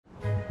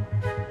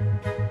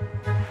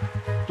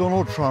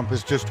Donald Trump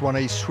has just won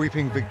a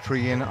sweeping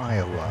victory in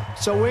Iowa.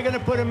 So we're going to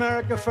put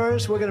America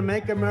first. We're going to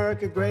make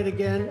America great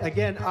again.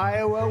 Again,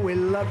 Iowa, we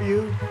love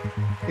you.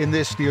 In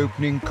this, the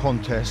opening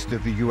contest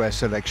of the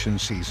U.S. election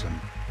season,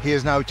 he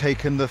has now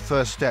taken the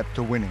first step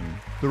to winning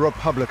the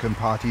Republican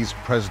Party's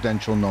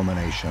presidential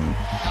nomination.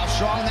 How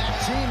strong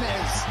that team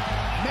is,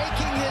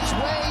 making his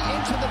way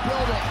into the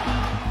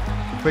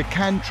building. But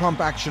can Trump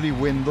actually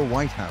win the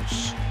White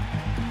House?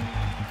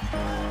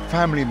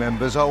 Family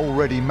members are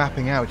already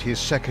mapping out his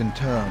second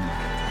term.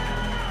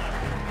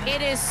 It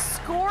is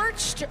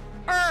scorched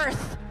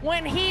earth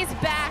when he's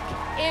back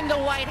in the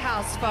White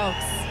House,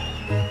 folks.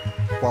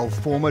 While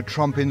former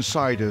Trump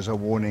insiders are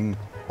warning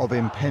of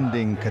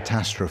impending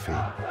catastrophe.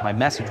 My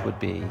message would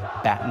be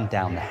batten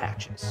down the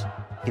hatches.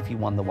 If he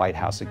won the White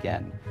House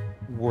again,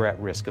 we're at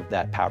risk of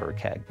that powder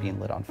keg being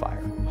lit on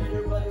fire.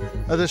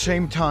 At the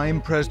same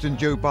time,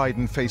 President Joe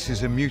Biden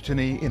faces a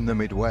mutiny in the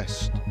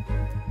Midwest.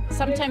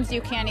 Sometimes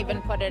you can't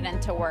even put it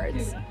into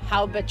words,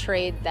 how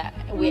betrayed that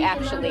we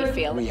actually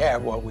feel. We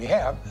have what we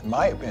have, in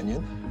my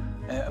opinion.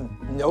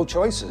 No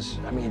choices.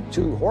 I mean,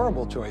 two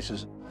horrible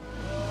choices.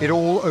 It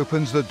all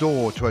opens the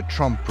door to a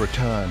Trump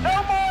return.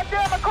 No more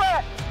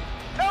Democrats!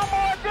 No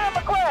more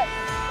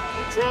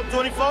Democrats! Trump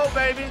 24,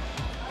 baby.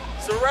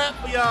 It's a wrap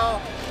for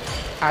y'all.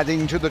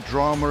 Adding to the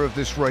drama of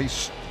this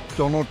race,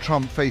 Donald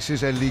Trump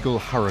faces a legal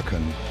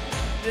hurricane.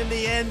 In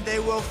the end, they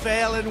will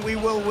fail and we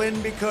will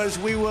win because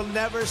we will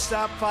never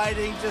stop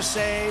fighting to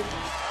save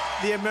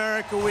the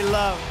America we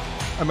love.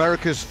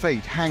 America's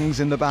fate hangs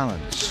in the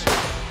balance.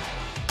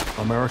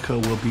 America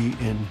will be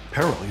in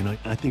peril.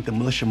 I think the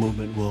militia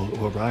movement will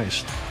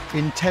rise.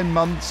 In 10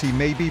 months, he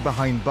may be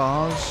behind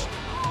bars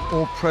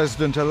or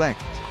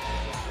president-elect,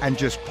 and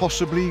just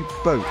possibly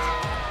both.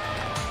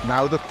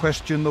 Now the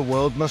question the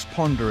world must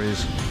ponder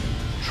is,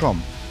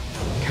 Trump,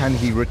 can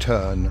he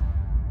return?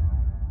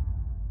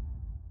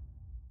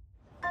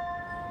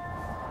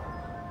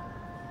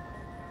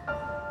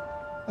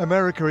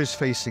 America is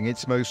facing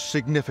its most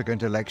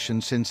significant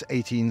election since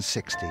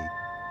 1860.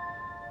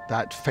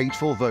 That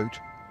fateful vote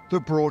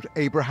that brought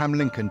Abraham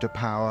Lincoln to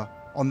power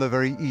on the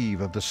very eve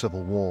of the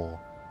Civil War.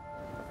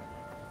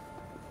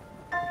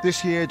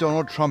 This year,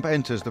 Donald Trump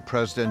enters the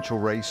presidential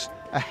race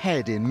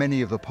ahead in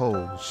many of the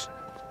polls,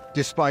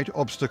 despite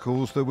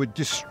obstacles that would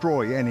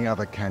destroy any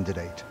other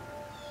candidate.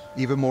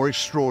 Even more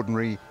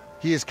extraordinary,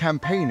 he is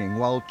campaigning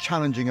while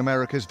challenging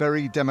America's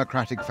very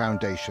democratic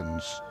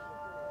foundations,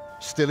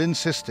 still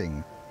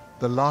insisting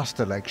the last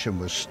election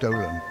was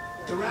stolen.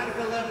 The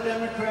radical left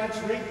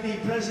Democrats rigged the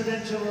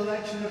presidential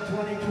election of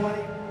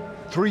 2020.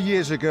 3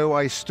 years ago,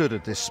 I stood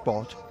at this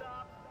spot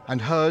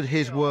and heard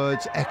his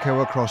words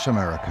echo across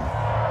America.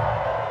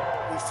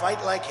 We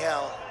fight like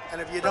hell, and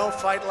if you don't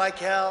fight like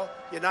hell,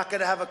 you're not going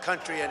to have a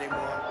country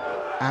anymore.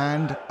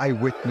 And I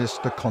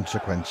witnessed the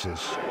consequences.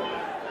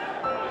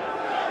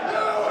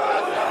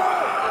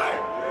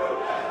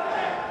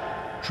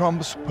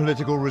 Trump's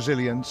political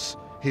resilience,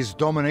 his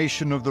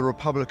domination of the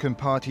Republican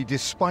Party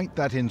despite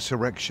that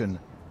insurrection,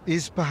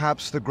 is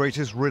perhaps the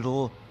greatest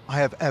riddle I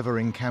have ever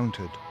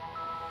encountered.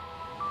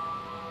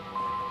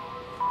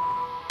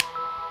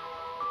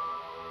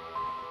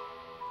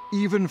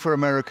 Even for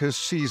America's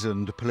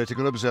seasoned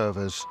political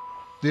observers,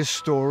 this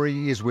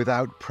story is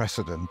without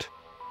precedent.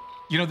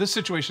 You know, this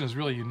situation is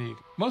really unique.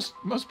 Most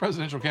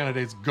presidential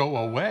candidates go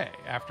away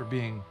after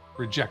being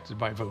rejected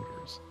by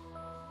voters.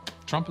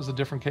 Trump is a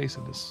different case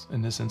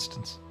in this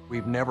instance.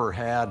 We've never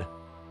had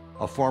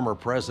a former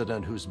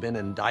president who's been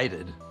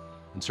indicted,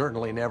 and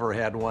certainly never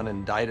had one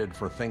indicted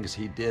for things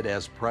he did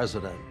as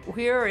president.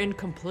 We are in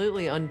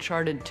completely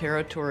uncharted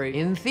territory.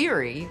 In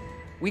theory,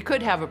 we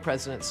could have a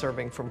president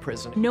serving from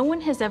prison. No one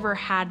has ever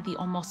had the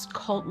almost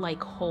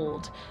cult-like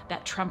hold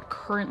that Trump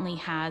currently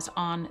has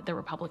on the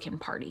Republican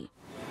Party.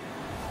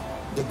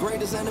 The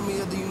greatest enemy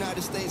of the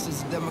United States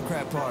is the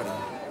Democrat Party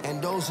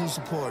and those who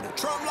support it.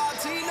 Trump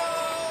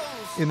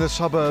Latinos! In the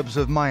suburbs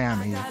of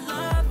Miami,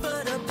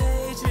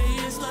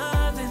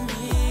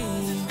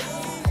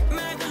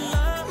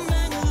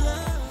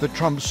 the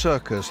Trump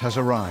circus has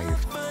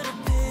arrived.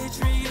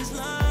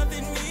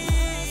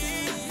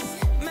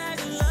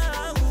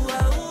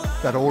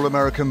 That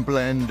all-American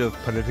blend of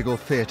political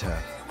theater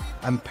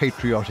and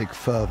patriotic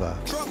fervor.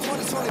 Trump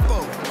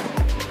 2024.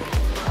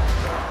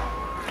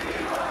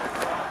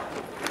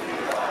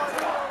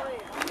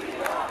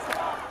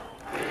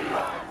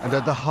 And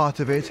at the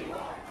heart of it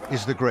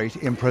is the great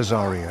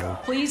impresario.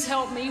 Please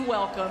help me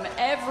welcome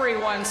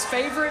everyone's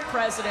favorite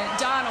president,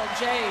 Donald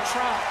J.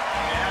 Trump.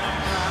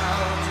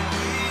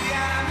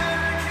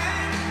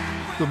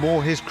 The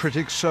more his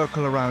critics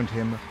circle around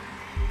him,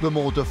 the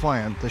more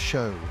defiant the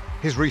show.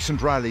 His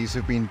recent rallies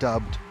have been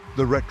dubbed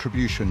the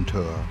Retribution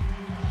Tour.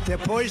 They're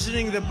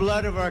poisoning the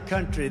blood of our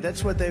country.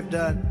 That's what they've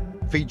done.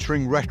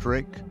 Featuring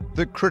rhetoric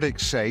that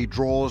critics say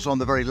draws on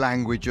the very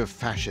language of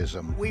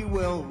fascism. We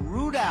will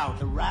root out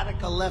the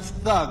radical left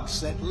thugs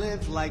that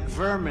live like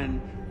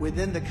vermin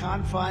within the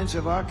confines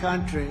of our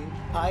country.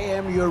 I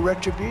am your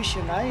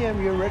retribution. I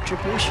am your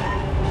retribution.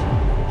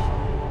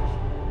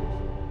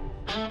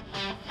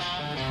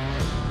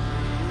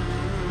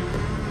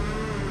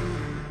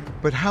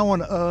 But how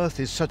on earth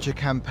is such a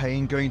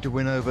campaign going to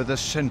win over the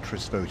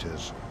centrist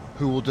voters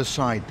who will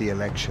decide the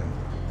election?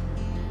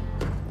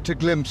 To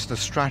glimpse the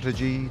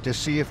strategy, to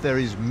see if there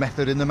is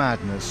method in the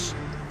madness,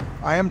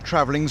 I am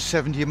traveling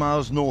 70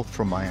 miles north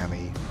from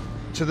Miami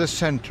to the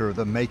center of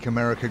the Make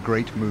America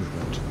Great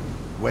movement,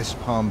 West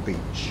Palm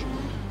Beach,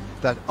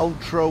 that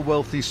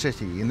ultra-wealthy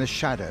city in the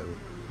shadow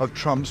of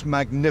Trump's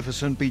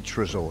magnificent beach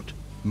resort,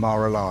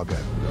 Mar-a-Lago.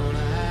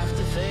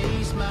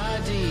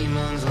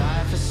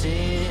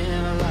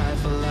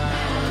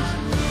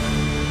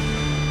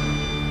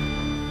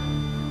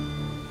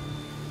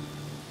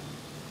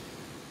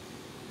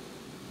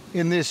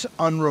 In this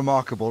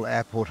unremarkable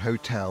airport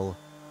hotel,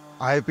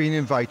 I have been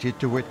invited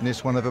to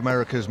witness one of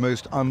America's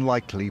most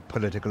unlikely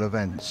political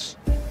events.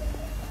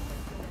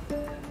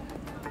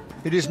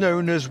 It is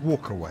known as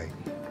Walkaway,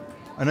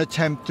 an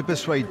attempt to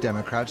persuade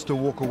Democrats to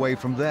walk away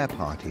from their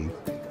party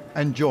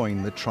and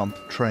join the Trump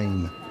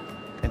train.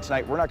 And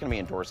tonight, we're not going to be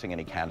endorsing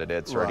any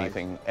candidates or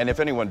anything. And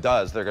if anyone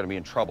does, they're going to be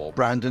in trouble.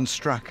 Brandon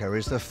Straka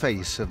is the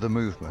face of the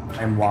movement.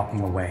 I'm walking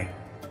away.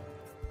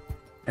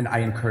 And I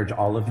encourage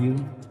all of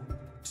you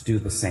to do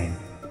the same.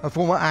 A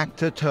former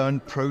actor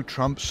turned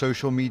pro-Trump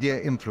social media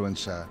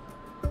influencer,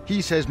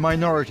 he says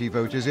minority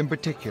voters in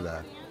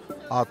particular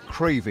are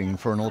craving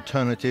for an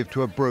alternative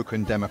to a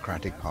broken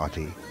Democratic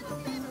Party.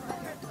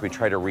 We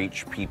try to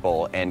reach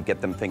people and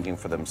get them thinking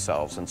for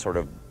themselves and sort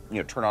of,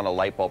 turn on a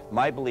light bulb.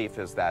 My belief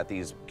is that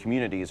these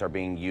communities are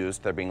being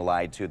used, they're being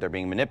lied to, they're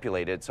being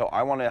manipulated, so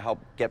I want to help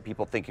get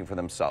people thinking for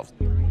themselves.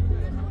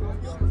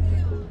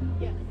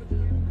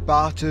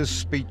 But as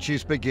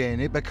speeches begin,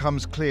 it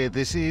becomes clear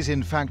this is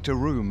in fact a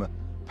room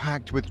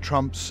packed with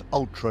Trump's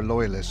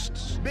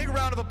ultra-loyalists. Big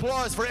round of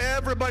applause for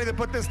everybody that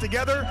put this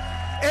together,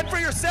 and for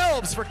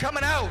yourselves for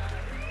coming out,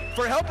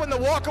 for helping the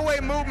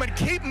walkaway movement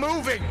keep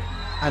moving.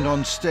 And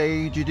on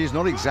stage, it is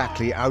not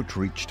exactly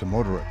outreach to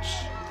moderates.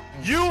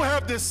 You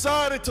have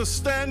decided to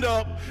stand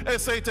up and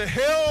say to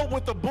hell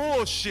with the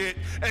bullshit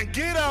and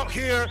get out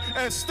here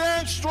and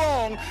stand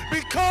strong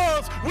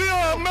because we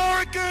are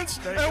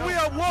Americans and we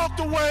have walked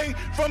away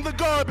from the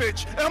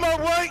garbage. Am I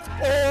right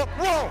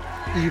or wrong?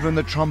 Even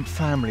the Trump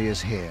family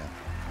is here,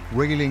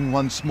 railing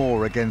once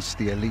more against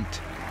the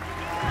elite.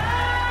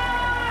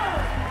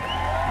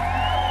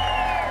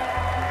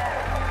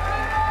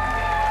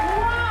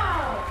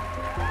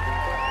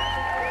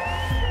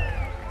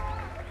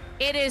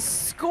 It is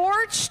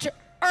scorched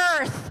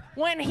earth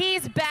when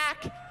he's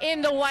back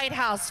in the White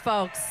House,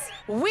 folks.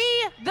 We,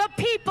 the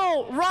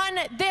people, run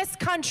this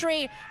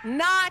country,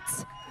 not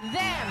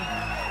them.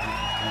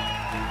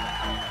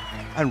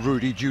 And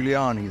Rudy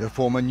Giuliani, the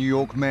former New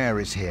York mayor,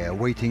 is here,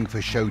 waiting for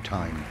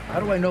showtime. How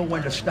do I know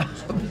when to stop?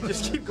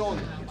 Just keep going.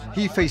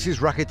 He faces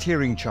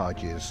racketeering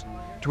charges,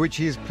 to which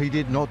he has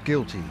pleaded not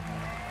guilty.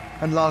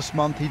 And last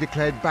month he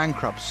declared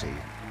bankruptcy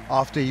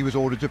after he was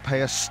ordered to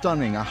pay a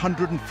stunning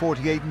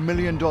 $148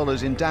 million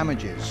in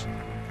damages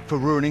for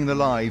ruining the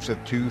lives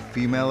of 2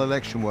 female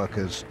election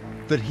workers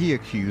that he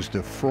accused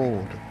of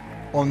fraud.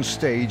 On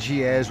stage,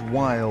 he airs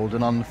wild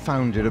and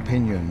unfounded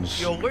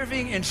opinions. You're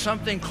living in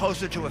something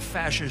closer to a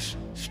fascist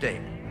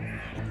state.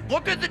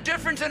 Look at the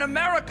difference in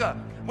America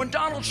when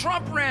Donald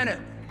Trump ran it.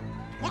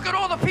 Look at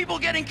all the people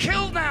getting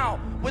killed now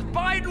with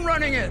Biden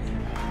running it.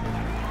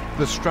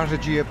 The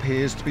strategy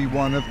appears to be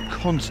one of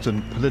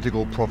constant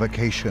political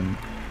provocation.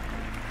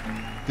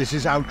 This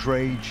is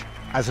outrage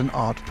as an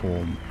art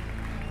form,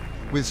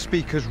 with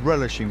speakers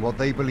relishing what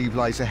they believe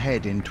lies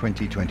ahead in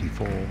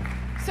 2024.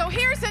 So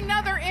here's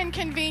another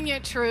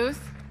inconvenient truth.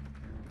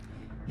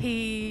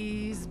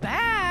 He's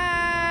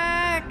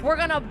back. We're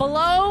gonna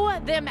blow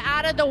them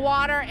out of the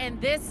water,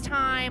 and this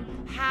time,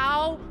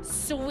 how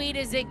sweet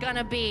is it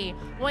gonna be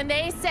when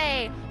they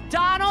say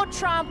Donald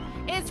Trump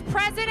is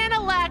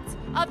president-elect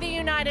of the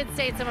United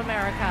States of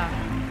America?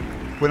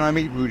 When I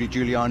meet Rudy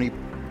Giuliani,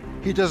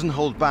 he doesn't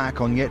hold back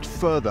on yet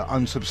further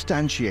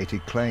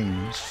unsubstantiated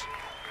claims.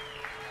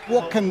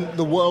 What can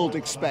the world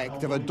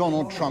expect of a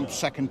Donald Trump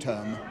second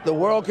term? The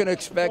world can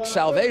expect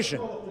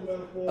salvation.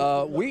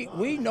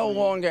 We no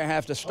longer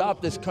have to stop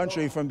this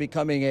country from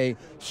becoming a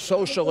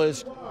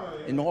socialist,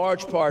 in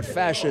large part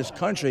fascist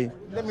country.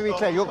 Let me be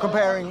clear, you're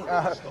comparing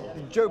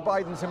Joe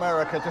Biden's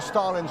America to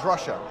Stalin's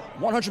Russia.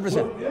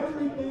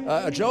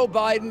 100%. Joe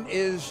Biden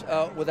is,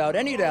 without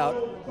any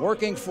doubt,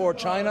 working for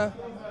China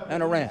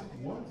and Iran.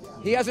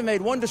 He hasn't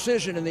made one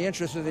decision in the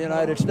interest of the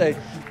United States.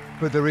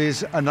 But there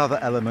is another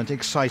element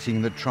exciting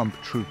the Trump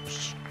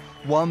troops,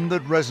 one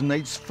that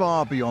resonates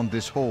far beyond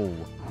this hall: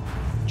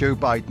 Joe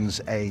Biden's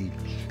age.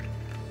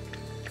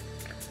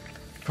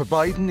 For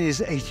Biden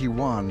is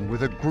 81,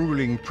 with a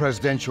grueling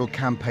presidential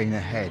campaign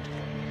ahead,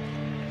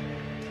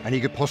 and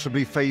he could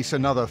possibly face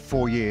another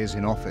 4 years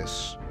in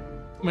office.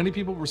 Many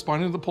people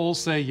responding to the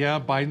polls say, yeah,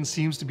 Biden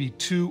seems to be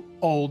too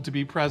old to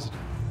be president.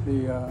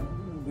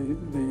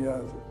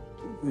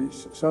 The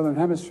Southern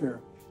Hemisphere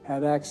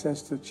had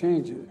access to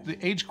change it. The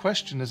age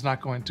question is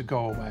not going to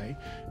go away.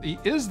 He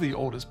is the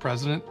oldest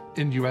president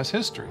in U.S.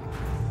 history.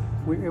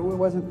 It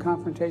wasn't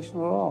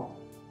confrontational at all.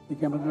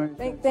 become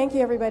administration. Thank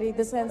you, everybody.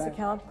 This ends the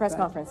press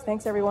conference.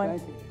 Thanks, everyone.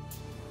 Thank you.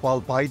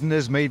 While Biden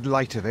has made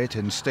light of it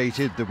and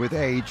stated that with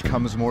age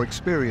comes more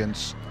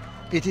experience,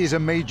 it is a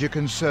major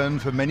concern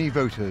for many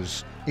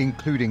voters,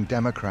 including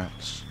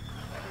Democrats.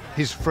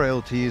 His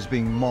frailty is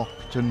being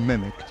mocked and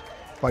mimicked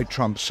by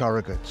Trump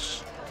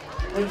surrogates.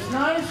 It's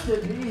nice to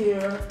be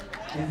here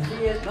in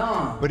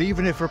Vietnam. But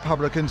even if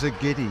Republicans are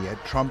giddy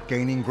at Trump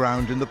gaining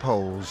ground in the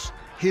polls,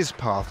 his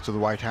path to the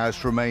White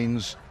House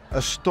remains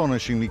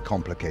astonishingly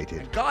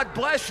complicated. God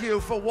bless you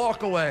for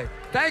walkaway.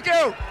 Thank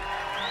you.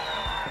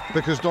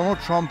 Because Donald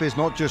Trump is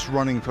not just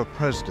running for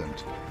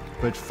president,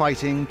 but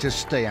fighting to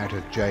stay out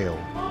of jail.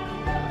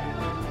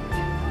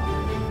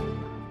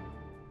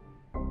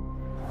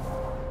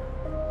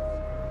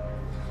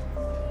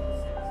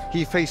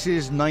 He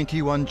faces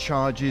 91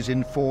 charges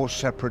in 4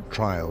 separate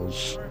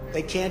trials.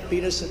 They can't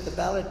beat us at the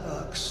ballot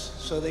box,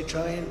 so they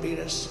try and beat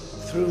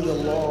us through the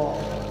law.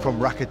 From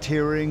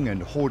racketeering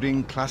and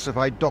hoarding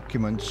classified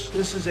documents.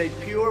 This is a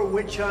pure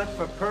witch hunt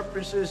for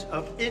purposes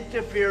of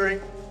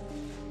interfering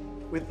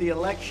with the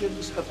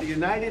elections of the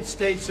United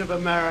States of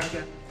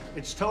America.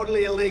 It's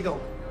totally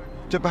illegal.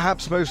 To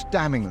perhaps most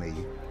damningly,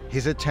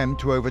 his attempt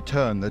to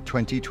overturn the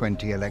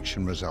 2020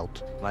 election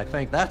result. I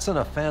think that's an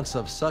offense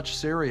of such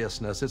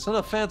seriousness. It's an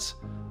offense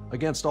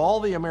against all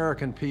the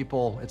American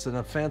people. It's an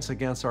offense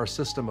against our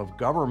system of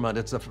government.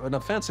 It's an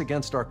offense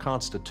against our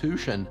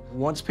Constitution.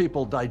 Once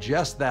people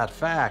digest that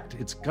fact,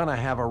 it's gonna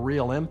have a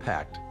real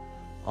impact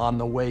on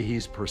the way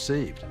he's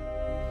perceived.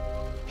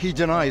 He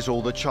denies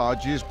all the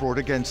charges brought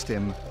against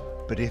him,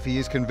 but if he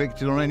is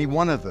convicted on any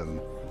one of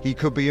them, he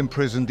could be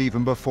imprisoned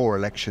even before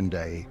Election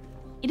Day.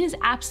 It is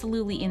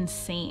absolutely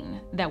insane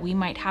that we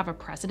might have a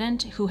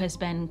president who has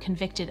been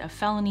convicted of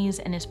felonies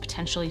and is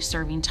potentially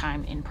serving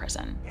time in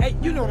prison. Hey,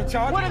 you know the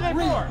charge. What are they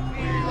for?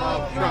 We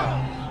love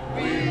Trump.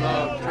 We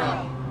love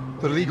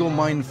Trump. The legal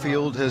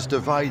minefield has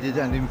divided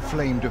and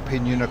inflamed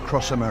opinion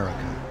across America.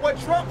 What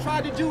Trump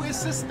tried to do is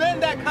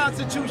suspend that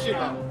Constitution.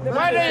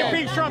 Why they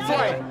beat Trump's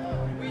way?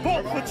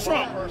 Vote for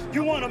Trump.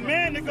 You want a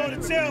man to go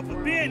to jail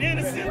for being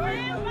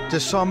innocent? To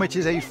some, it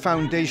is a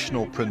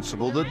foundational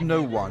principle that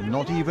no one,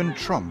 not even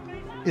Trump,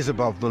 is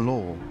above the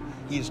law.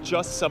 He's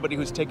just somebody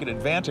who's taken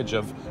advantage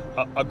of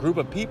a group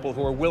of people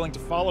who are willing to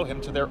follow him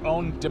to their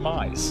own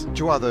demise.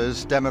 To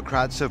others,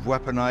 Democrats have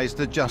weaponized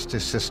the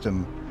justice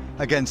system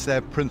against their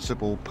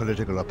principal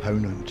political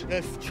opponent.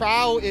 This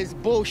trial is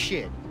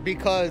bullshit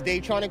because they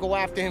trying to go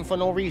after him for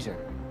no reason.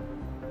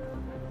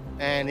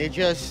 And they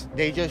just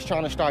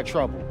trying to start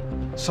trouble.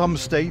 Some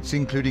states,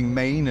 including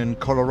Maine and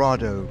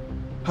Colorado,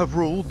 have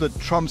ruled that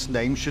Trump's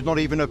name should not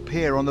even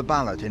appear on the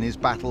ballot in his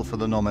battle for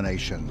the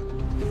nomination,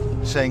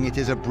 saying it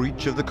is a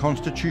breach of the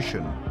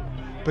Constitution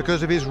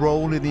because of his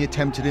role in the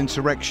attempted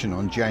insurrection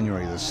on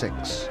January the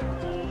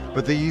 6th.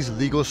 But these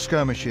legal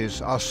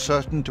skirmishes are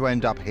certain to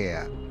end up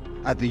here,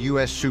 at the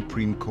US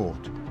Supreme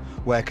Court,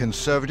 where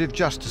conservative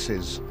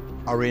justices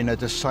are in a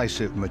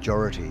decisive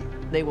majority.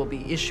 They will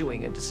be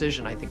issuing a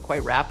decision, I think,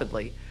 quite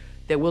rapidly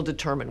that will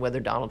determine whether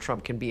Donald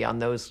Trump can be on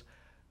those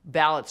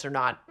ballots or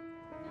not.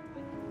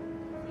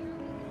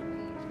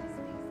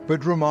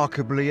 But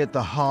remarkably, at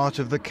the heart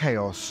of the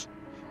chaos,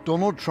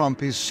 Donald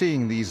Trump is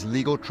seeing these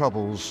legal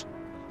troubles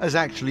as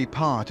actually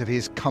part of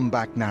his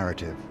comeback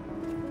narrative.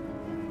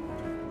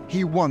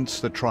 He wants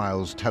the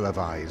trials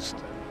televised,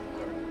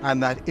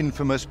 and that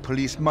infamous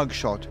police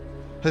mugshot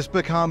has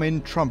become,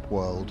 in Trump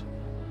world,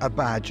 a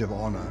badge of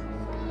honor.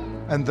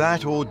 And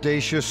that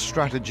audacious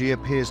strategy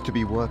appears to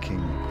be working.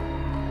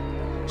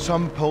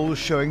 Some polls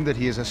showing that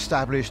he has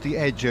established the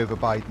edge over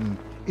Biden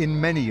in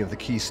many of the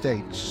key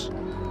states.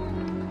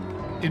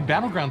 In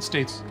battleground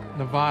states,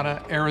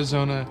 Nevada,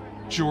 Arizona,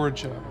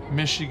 Georgia,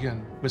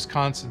 Michigan,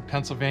 Wisconsin,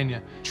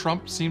 Pennsylvania,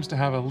 Trump seems to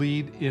have a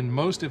lead in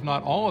most, if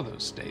not all, of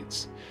those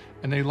states,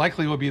 and they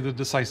likely will be the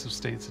decisive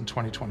states in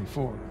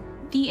 2024.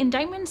 The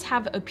indictments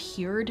have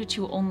appeared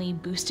to only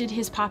boosted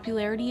his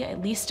popularity,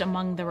 at least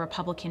among the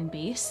Republican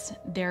base.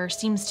 There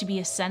seems to be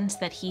a sense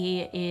that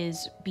he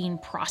is being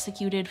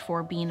prosecuted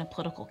for being a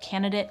political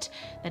candidate,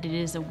 that it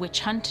is a witch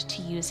hunt,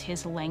 to use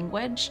his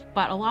language.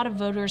 But a lot of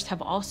voters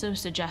have also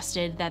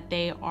suggested that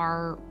they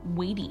are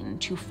waiting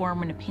to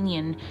form an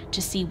opinion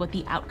to see what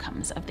the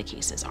outcomes of the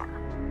cases are.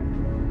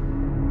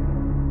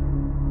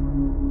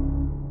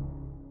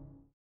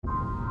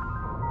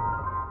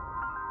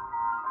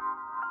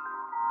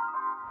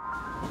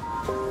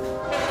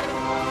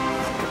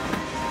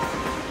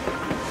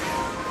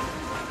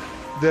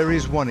 There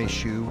is one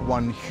issue,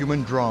 one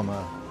human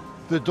drama,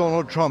 that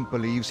Donald Trump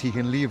believes he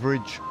can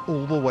leverage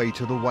all the way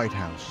to the White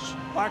House.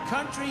 Our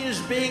country is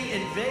being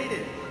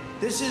invaded.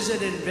 This is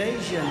an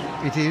invasion.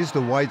 It is the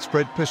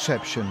widespread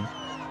perception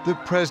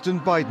that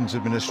President Biden's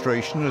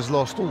administration has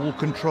lost all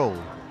control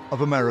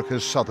of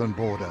America's southern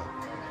border.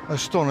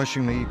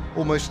 Astonishingly,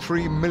 almost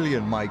 3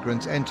 million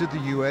migrants entered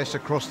the US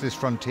across this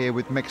frontier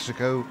with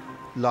Mexico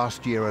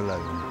last year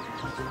alone.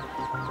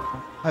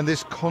 And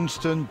this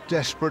constant,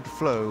 desperate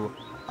flow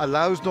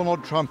allows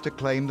Donald Trump to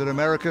claim that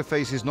America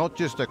faces not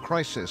just a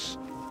crisis,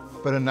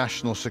 but a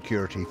national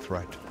security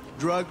threat.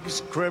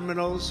 drugs,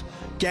 criminals,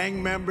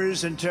 gang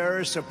members, and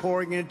terrorists are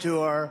pouring into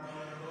our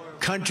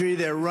country.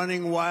 They're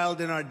running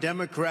wild in our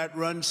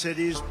Democrat-run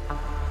cities.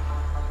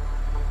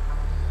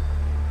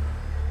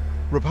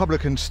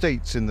 Republican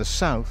states in the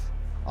South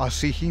are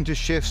seeking to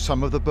shift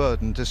some of the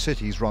burden to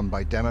cities run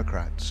by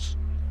Democrats.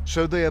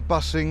 So they are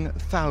busing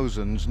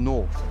thousands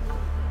north,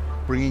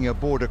 bringing a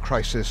border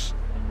crisis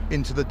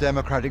into the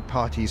Democratic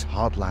Party's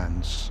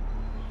heartlands.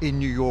 In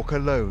New York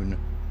alone,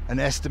 an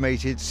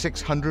estimated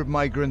 600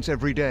 migrants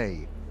every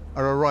day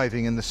are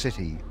arriving in the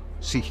city,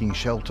 seeking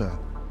shelter.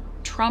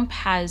 Trump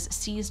has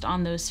seized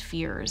on those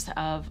fears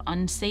of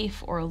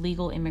unsafe or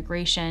illegal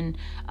immigration,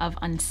 of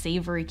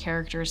unsavory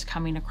characters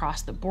coming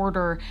across the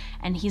border,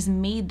 and he's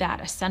made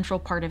that a central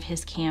part of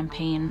his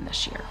campaign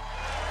this year.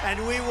 And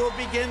we will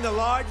begin the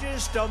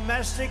largest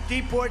domestic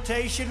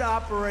deportation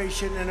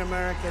operation in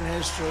American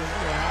history.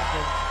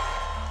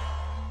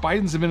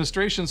 Biden's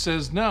administration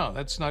says, no,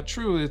 that's not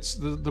true. It's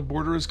the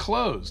border is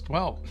closed.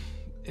 Well,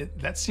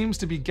 that seems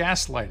to be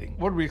gaslighting.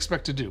 What do we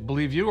expect to do?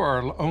 Believe you or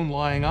our own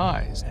lying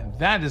eyes? And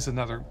that is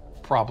another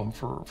problem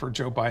for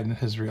Joe Biden and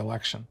his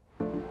reelection.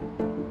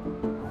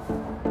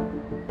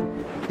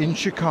 In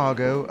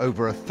Chicago,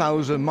 over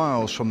 1,000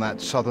 miles from that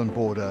southern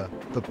border,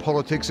 the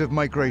politics of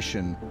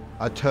migration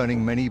are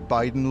turning many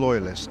Biden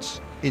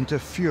loyalists into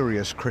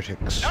furious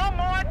critics. No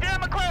more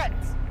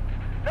Democrats!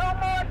 No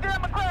more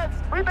Democrats!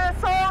 We've been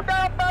sold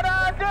out by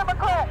our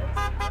Democrats!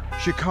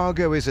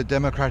 Chicago is a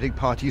Democratic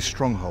Party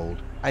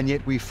stronghold, and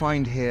yet we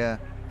find here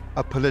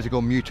a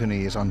political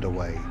mutiny is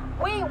underway.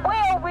 We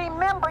will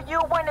remember you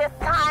when it's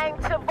time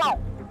to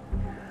vote.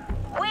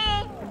 We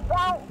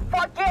won't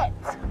forget.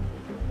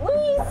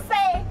 We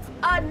say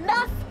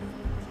enough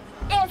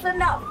is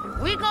enough.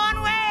 We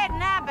going red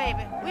now,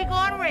 baby. We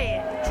going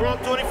red.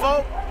 Trump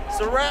 24, it's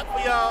a wrap for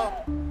y'all.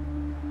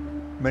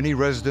 Many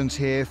residents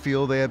here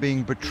feel they are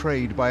being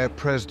betrayed by a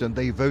president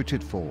they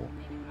voted for.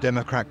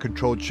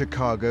 Democrat-controlled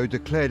Chicago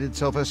declared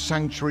itself a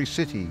sanctuary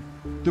city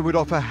that would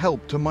offer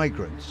help to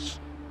migrants.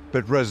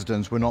 But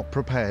residents were not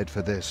prepared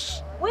for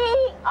this. We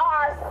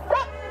are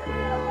sick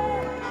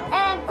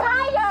and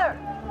tired.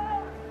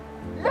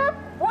 Look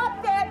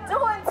what they're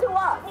doing to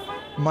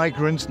us.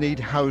 Migrants need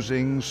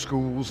housing,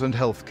 schools, and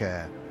health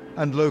care,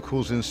 and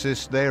locals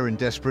insist they're in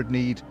desperate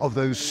need of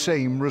those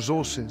same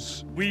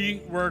resources.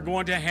 We were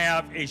going to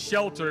have a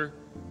shelter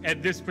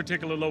at this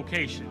particular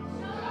location.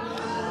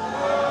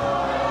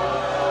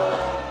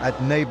 At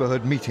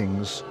neighborhood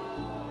meetings,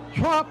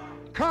 Trump,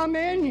 come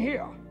in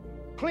here,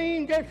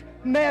 clean this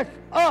mess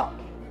up.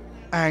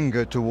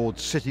 Anger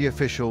towards city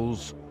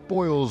officials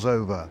boils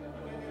over.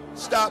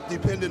 Stop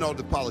depending on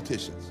the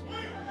politicians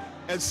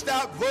and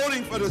stop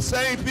voting for the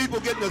same people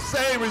getting the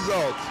same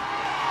results.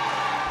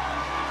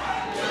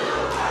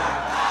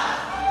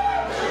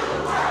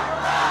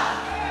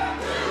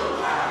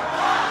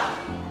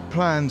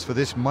 Plans for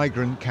this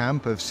migrant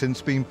camp have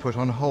since been put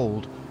on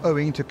hold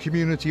owing to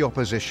community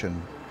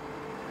opposition.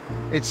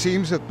 It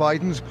seems that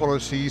Biden's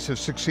policies have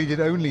succeeded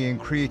only in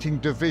creating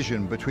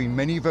division between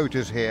many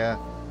voters here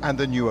and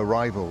the new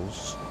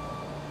arrivals.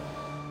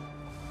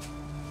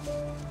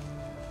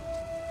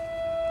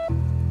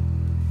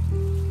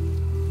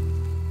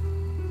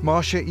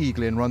 Marcia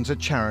Eaglin runs a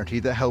charity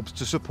that helps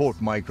to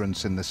support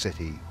migrants in the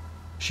city.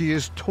 She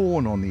is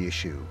torn on the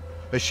issue,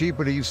 as she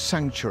believes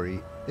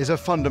sanctuary is a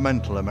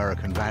fundamental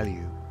American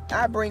value.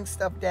 I bring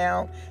stuff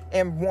down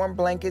in warm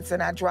blankets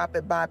and I drop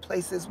it by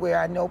places where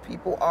I know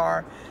people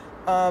are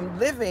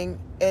living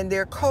and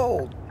they're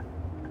cold.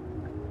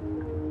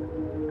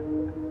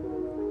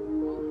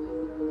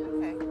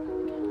 Okay,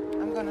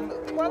 I'm gonna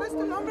look. What is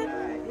the number?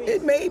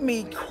 It made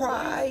me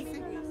cry.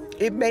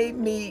 It made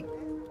me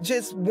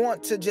just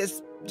want to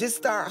just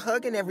start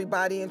hugging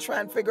everybody and try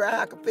and figure out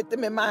how I could fit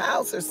them in my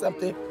house or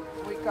something.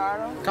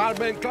 Ricardo?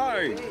 Carmen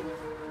Klein.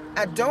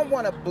 I don't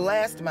want to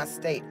blast my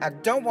state. I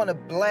don't want to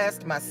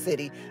blast my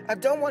city. I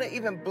don't want to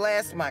even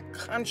blast my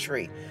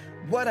country.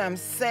 What I'm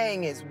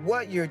saying is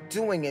what you're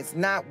doing is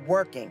not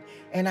working.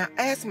 And I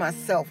ask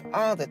myself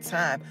all the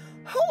time,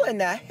 who in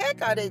the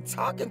heck are they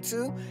talking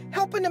to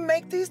helping to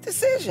make these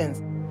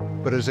decisions?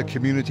 But as a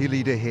community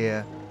leader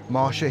here,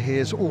 Marcia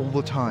hears all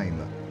the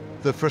time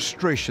the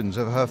frustrations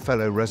of her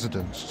fellow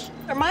residents.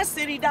 My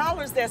city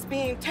dollars that's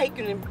being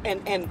taken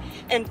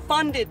and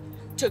funded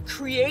to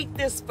create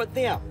this for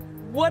them.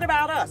 What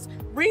about us?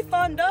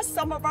 Refund us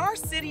some of our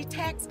city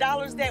tax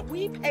dollars that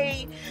we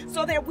paid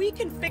so that we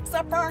can fix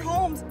up our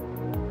homes.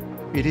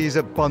 It is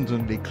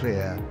abundantly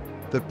clear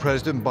that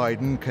President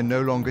Biden can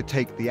no longer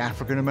take the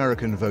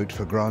African-American vote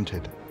for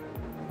granted.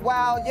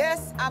 While,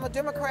 yes, I'm a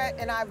Democrat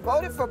and I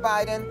voted for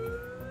Biden,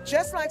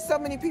 just like so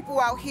many people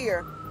out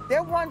here,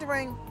 they're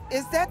wondering,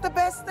 is that the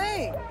best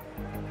thing?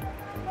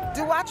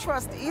 Do I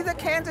trust either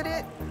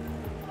candidate?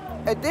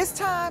 At this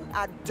time,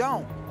 I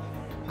don't.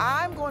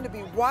 I'm going to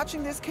be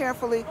watching this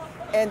carefully,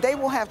 and they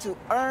will have to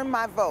earn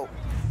my vote.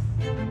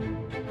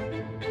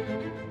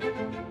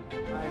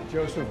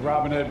 Joseph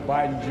Robinette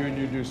Biden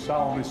Jr. do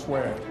solemnly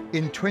swear.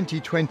 In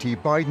 2020,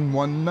 Biden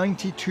won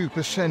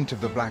 92% of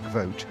the black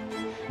vote.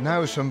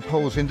 Now some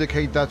polls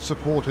indicate that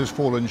support has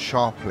fallen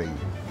sharply,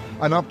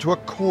 and up to a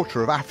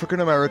quarter of African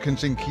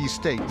Americans in key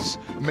states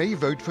may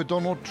vote for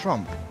Donald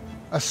Trump,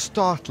 a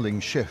startling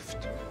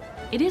shift.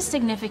 It is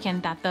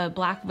significant that the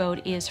black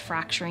vote is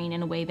fracturing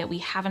in a way that we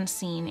haven't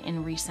seen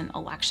in recent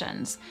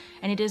elections.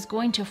 And it is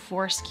going to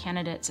force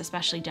candidates,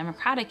 especially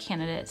Democratic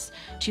candidates,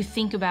 to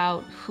think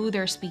about who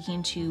they're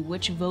speaking to,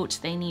 which votes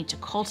they need to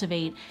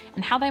cultivate,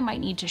 and how they might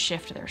need to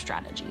shift their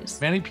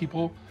strategies. Many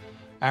people,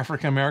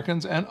 African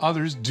Americans and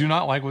others, do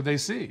not like what they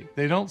see.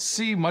 They don't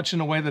see much in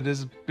a way that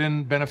has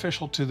been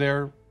beneficial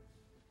to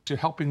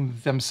helping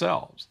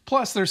themselves.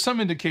 Plus, there's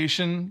some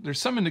indication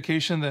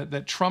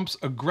that Trump's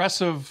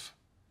aggressive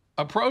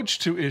approach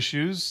to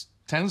issues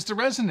tends to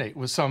resonate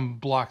with some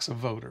blocks of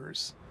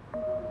voters.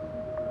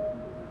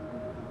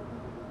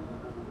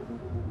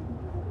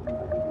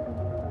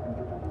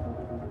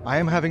 I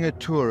am having a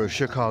tour of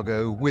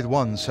Chicago with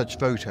one such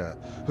voter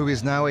who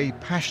is now a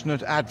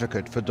passionate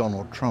advocate for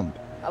Donald Trump.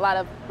 A lot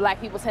of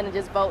black people tend to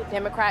just vote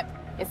Democrat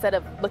instead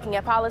of looking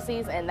at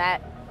policies, and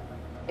that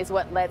is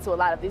what led to a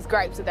lot of these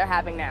gripes that they're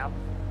having now.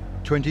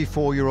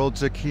 24-year-old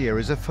Zakia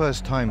is a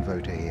first-time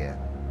voter here.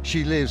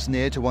 She lives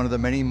near to one of the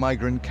many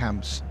migrant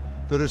camps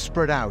that are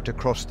spread out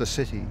across the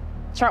city.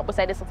 Trump would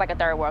say this looks like a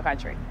third world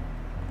country,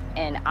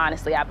 and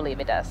honestly, I believe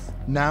it does.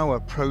 Now a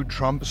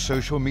pro-Trump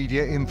social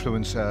media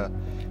influencer,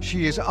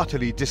 she is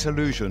utterly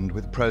disillusioned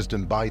with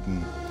President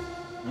Biden.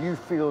 You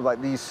feel like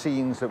these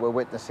scenes that we're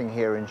witnessing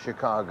here in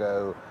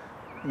Chicago,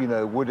 you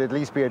know, would at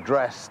least be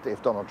addressed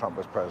if Donald Trump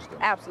was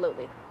president?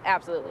 Absolutely,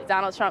 absolutely.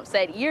 Donald Trump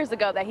said years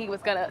ago that he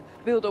was going to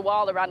build a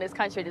wall around this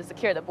country to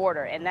secure the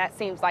border, and that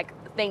seems like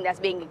the thing that's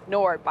being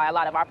ignored by a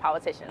lot of our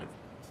politicians.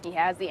 He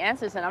has the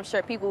answers, and I'm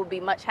sure people would be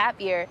much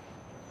happier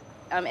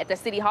at the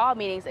city hall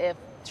meetings if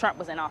Trump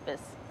was in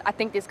office. I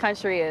think this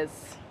country is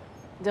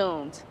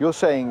doomed. You're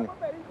saying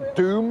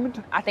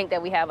doomed? I think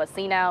that we have a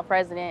senile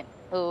president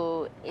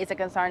who isn't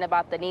concerned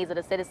about the needs of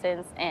the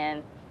citizens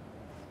and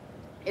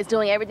is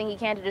doing everything he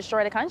can to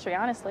destroy the country,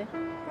 honestly.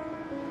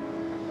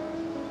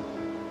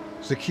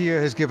 Zakia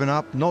has given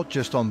up not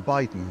just on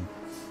Biden,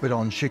 but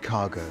on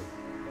Chicago.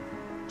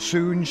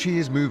 Soon she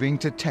is moving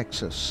to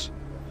Texas,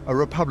 a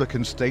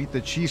Republican state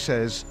that she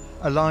says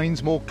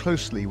aligns more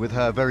closely with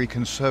her very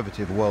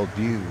conservative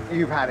worldview.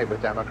 You've had it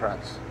with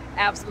Democrats.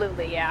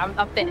 Absolutely, yeah,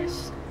 I'm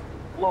finished.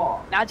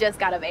 I just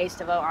got of age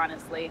to vote,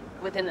 honestly,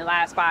 within the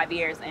last 5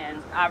 years,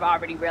 and I've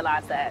already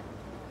realized that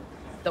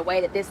the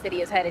way that this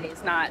city is headed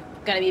is not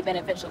going to be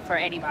beneficial for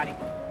anybody.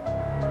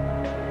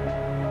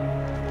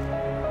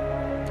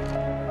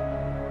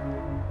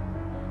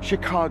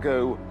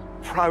 Chicago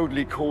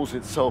proudly calls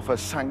itself a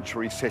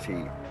sanctuary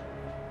city,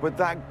 but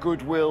that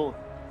goodwill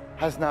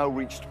has now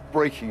reached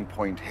breaking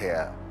point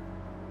here,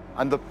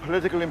 and the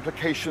political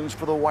implications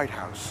for the White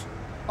House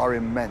are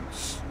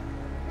immense.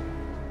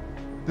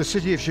 The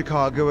city of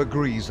Chicago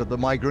agrees that the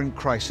migrant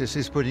crisis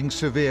is putting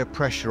severe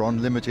pressure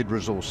on limited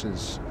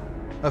resources,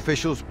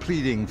 officials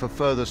pleading for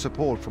further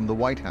support from the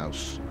White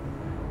House.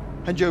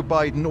 And Joe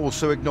Biden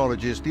also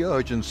acknowledges the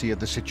urgency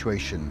of the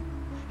situation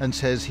and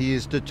says he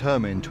is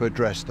determined to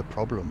address the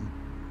problem.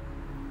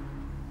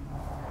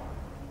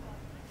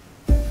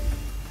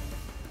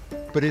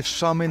 But if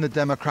some in the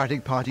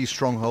Democratic Party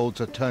strongholds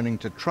are turning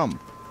to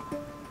Trump,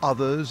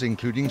 others,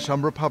 including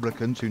some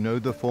Republicans who know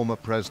the former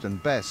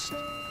president best,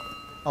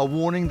 are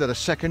warning that a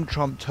second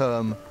Trump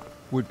term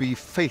would be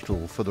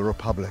fatal for the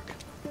republic.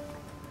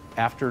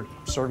 After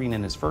serving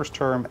in his first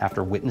term,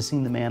 after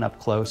witnessing the man up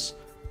close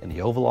in the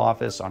Oval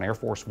Office, on Air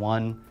Force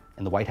One,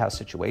 in the White House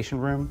Situation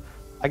Room,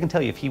 I can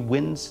tell you if he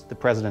wins the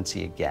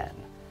presidency again,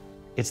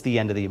 it's the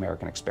end of the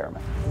American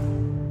experiment.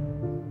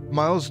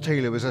 Miles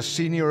Taylor was a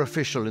senior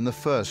official in the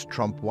first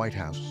Trump White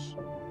House.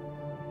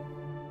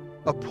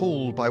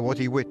 Appalled by what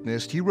he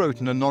witnessed, he wrote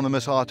an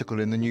anonymous article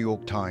in the New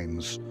York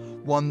Times,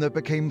 one that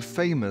became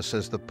famous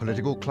as the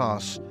political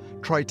class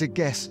tried to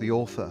guess the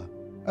author.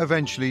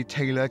 Eventually,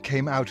 Taylor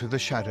came out of the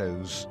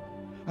shadows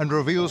and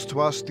reveals to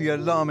us the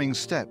alarming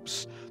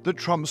steps that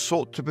Trump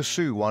sought to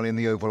pursue while in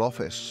the Oval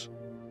Office.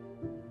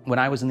 When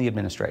I was in the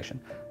administration,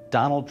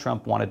 Donald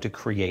Trump wanted to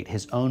create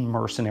his own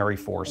mercenary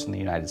force in the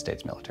United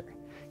States military.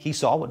 He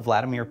saw what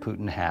Vladimir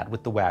Putin had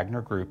with the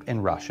Wagner Group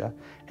in Russia,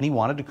 and he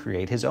wanted to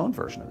create his own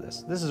version of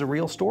this. This is a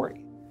real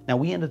story. Now,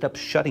 we ended up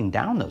shutting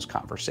down those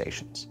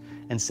conversations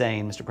and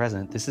saying, Mr.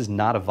 President, this is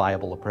not a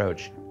viable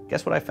approach.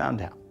 Guess what I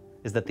found out?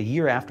 Is that the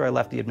year after I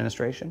left the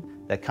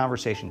administration, that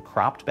conversation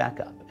cropped back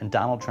up, and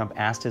Donald Trump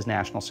asked his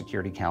National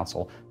Security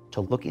Council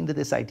to look into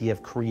this idea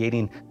of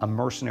creating a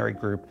mercenary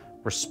group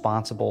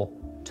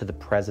responsible to the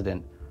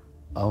president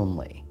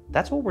only.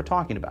 That's what we're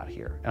talking about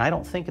here. And I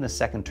don't think in a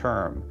second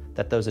term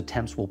that those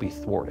attempts will be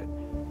thwarted.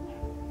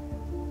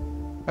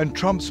 And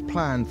Trump's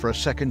plan for a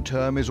second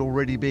term is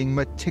already being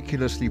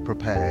meticulously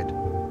prepared.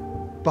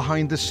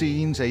 Behind the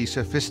scenes, a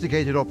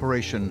sophisticated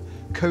operation,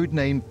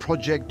 codenamed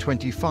Project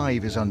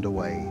 25, is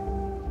underway.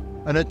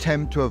 An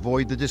attempt to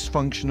avoid the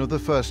dysfunction of the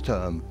first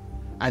term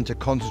and to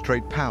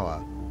concentrate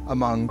power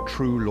among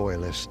true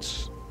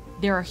loyalists.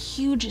 There are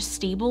huge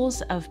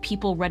stables of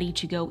people ready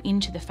to go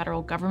into the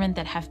federal government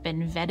that have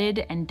been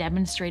vetted and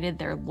demonstrated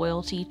their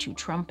loyalty to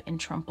Trump and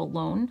Trump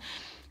alone.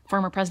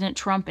 Former President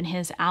Trump and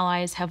his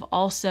allies have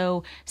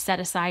also set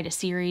aside a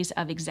series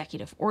of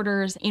executive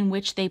orders in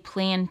which they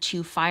plan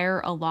to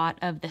fire a lot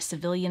of the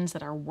civilians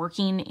that are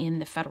working in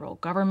the federal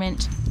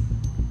government.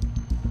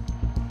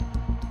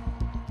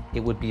 It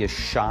would be a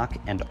shock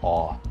and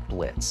awe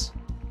blitz.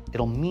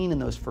 It'll mean in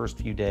those first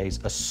few days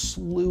a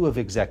slew of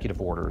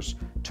executive orders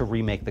to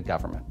remake the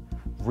government.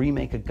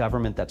 Remake a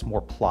government that's more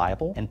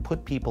pliable and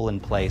put people in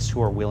place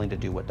who are willing to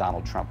do what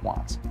Donald Trump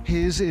wants.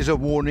 His is a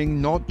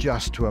warning not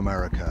just to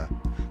America,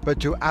 but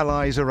to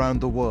allies around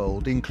the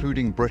world,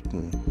 including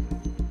Britain.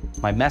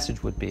 My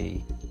message would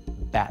be,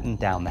 batten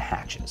down the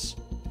hatches,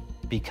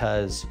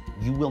 because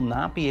you will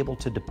not be able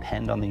to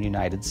depend on the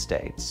United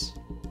States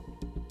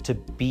to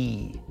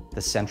be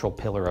the central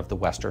pillar of the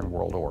Western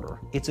world order.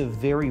 It's a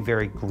very,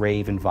 very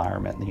grave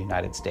environment in the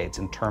United States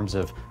in terms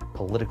of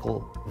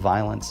political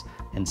violence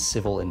and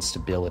civil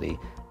instability.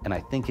 And I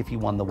think if you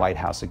won the White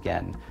House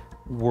again,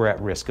 we're at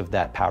risk of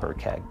that powder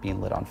keg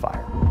being lit on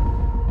fire.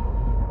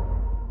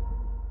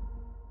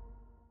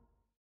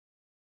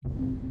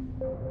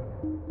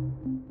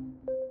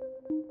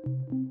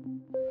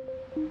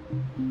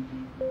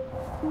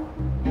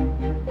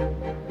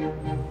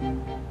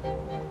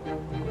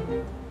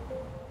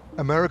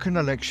 American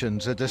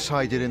elections are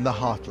decided in the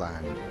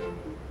heartland,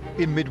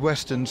 in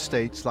Midwestern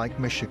states like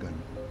Michigan.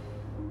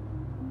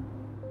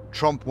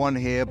 Trump won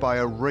here by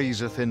a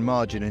razor-thin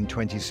margin in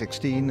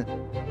 2016,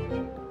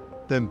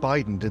 then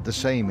Biden did the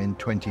same in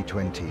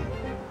 2020.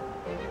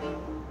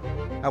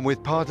 And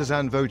with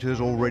partisan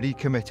voters already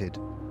committed,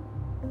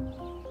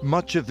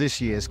 much of this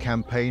year's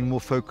campaign will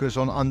focus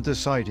on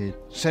undecided,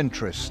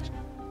 centrist,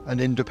 and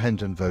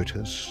independent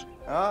voters.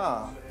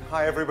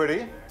 Hi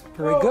everybody.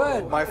 Very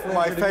good. My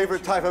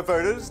favorite type of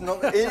voters,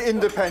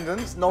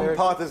 independents,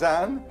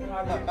 non-partisan.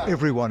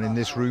 Everyone in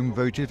this room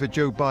voted for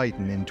Joe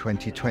Biden in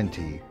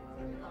 2020,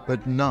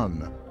 but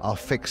none are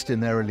fixed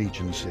in their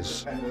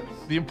allegiances.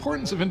 The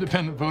importance of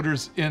independent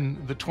voters in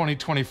the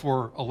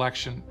 2024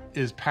 election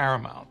is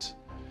paramount,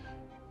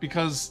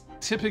 because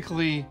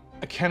typically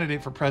a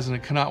candidate for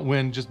president cannot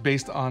win just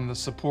based on the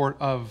support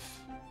of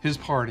his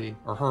party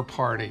or her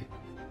party.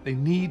 They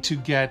need to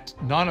get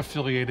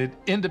non-affiliated,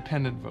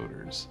 independent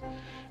voters.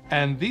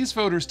 And these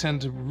voters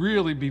tend to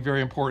really be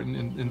very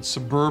important in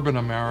suburban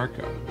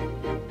America.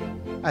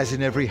 As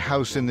in every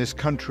house in this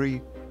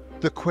country,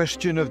 the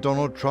question of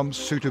Donald Trump's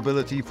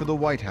suitability for the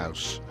White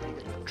House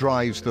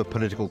drives the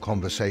political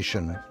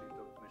conversation.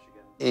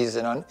 He's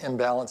an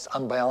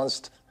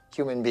unbalanced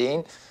human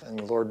being,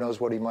 and Lord knows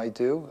what he might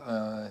do.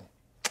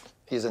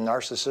 He's a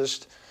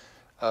narcissist,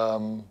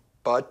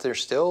 but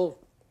there's still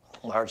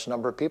a large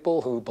number of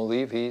people who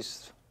believe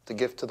he's the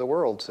gift to the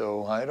world.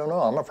 So I don't know,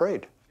 I'm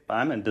afraid.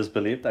 I'm in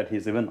disbelief that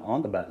he's even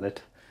on the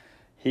ballot.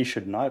 He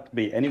should not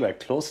be anywhere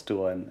close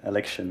to an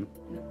election.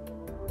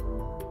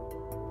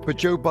 But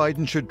Joe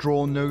Biden should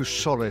draw no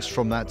solace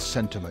from that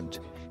sentiment.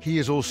 He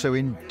is also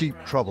in deep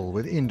trouble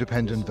with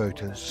independent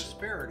voters.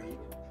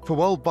 For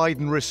while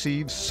Biden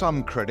receives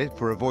some credit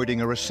for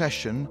avoiding a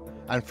recession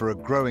and for a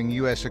growing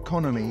US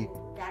economy,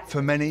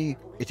 for many,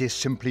 it is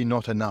simply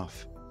not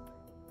enough.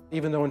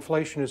 Even though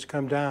inflation has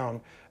come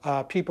down,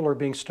 people are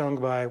being stung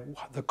by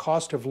the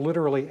cost of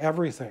literally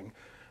everything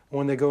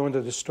when they go into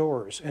the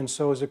stores. And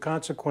so as a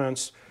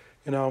consequence,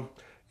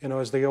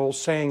 as the old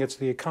saying, it's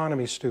the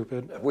economy,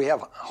 stupid. We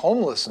have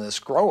homelessness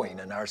growing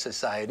in our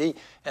society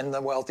and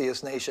the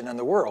wealthiest nation in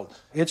the world.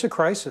 It's a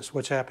crisis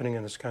what's happening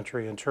in this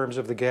country in terms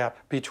of the gap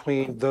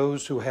between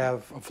those who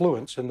have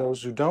affluence and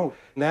those who don't.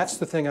 And that's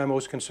the thing I'm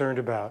most concerned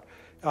about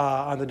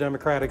on the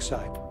Democratic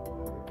side.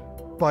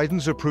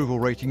 Biden's approval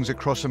ratings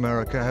across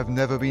America have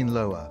never been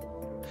lower.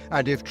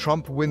 And if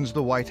Trump wins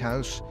the White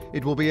House,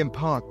 it will be in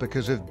part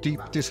because of deep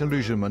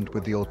disillusionment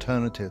with the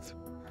alternative.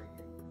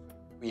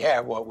 We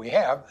have what we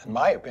have, in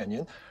my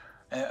opinion,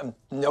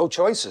 no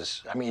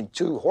choices. I mean,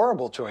 two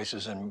horrible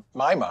choices in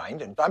my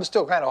mind. And I'm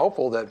still kind of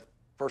hopeful that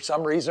for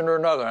some reason or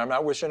another, I'm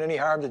not wishing any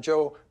harm to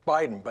Joe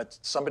Biden, but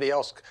somebody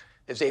else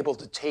is able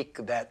to take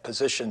that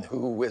position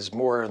who is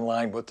more in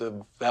line with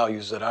the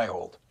values that I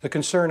hold. The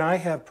concern I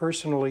have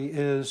personally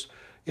is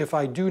if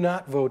I do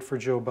not vote for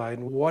Joe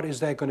Biden, what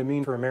is that going to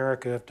mean for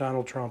America if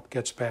Donald Trump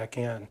gets back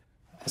in?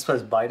 As far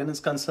as Biden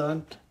is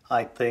concerned,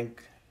 I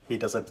think he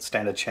doesn't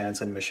stand a chance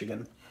in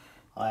Michigan.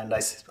 And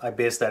I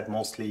base that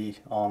mostly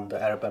on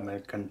the Arab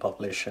American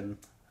population,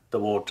 the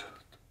vote,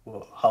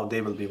 how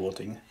they will be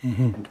voting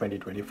in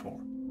 2024.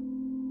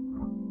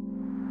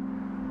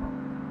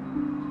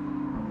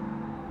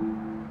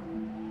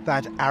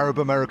 That Arab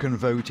American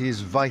vote is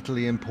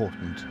vitally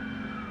important.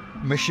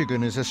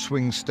 Michigan is a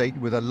swing state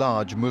with a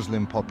large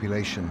Muslim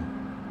population.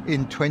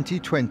 In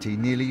 2020,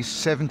 nearly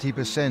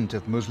 70%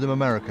 of Muslim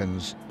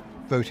Americans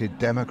voted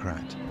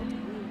Democrat.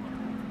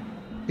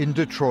 In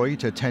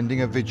Detroit,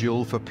 attending a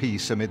vigil for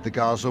peace amid the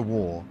Gaza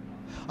war,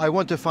 I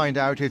want to find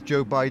out if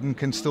Joe Biden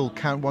can still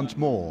count once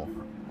more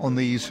on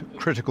these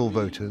critical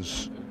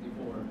voters.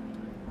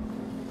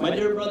 My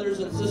dear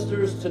brothers and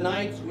sisters,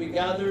 tonight we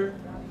gather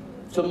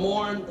to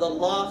mourn the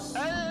loss.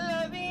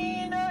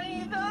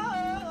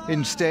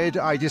 Instead,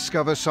 I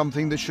discover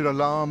something that should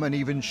alarm and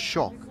even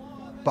shock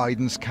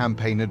Biden's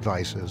campaign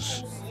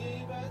advisors.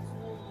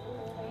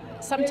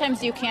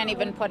 Sometimes you can't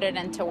even put it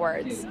into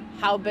words,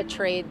 how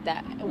betrayed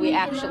that we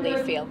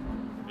actually feel.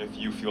 If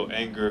you feel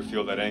anger,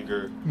 feel that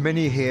anger.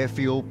 Many here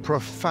feel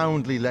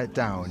profoundly let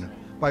down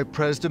by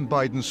President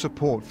Biden's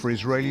support for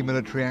Israeli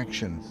military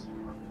action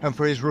and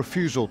for his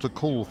refusal to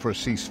call for a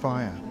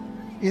ceasefire.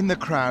 In the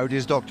crowd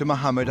is Dr.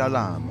 Mohammed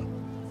Alam,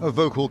 a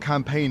vocal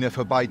campaigner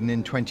for Biden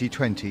in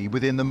 2020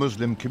 within the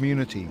Muslim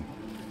community.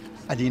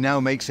 And he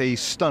now makes a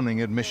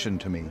stunning admission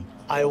to me.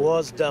 I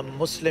was the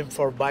Muslim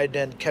for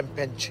Biden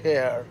campaign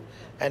chair,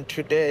 and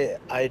today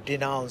I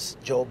denounce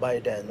Joe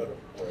Biden.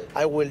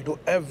 I will do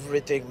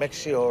everything, make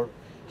sure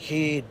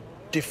he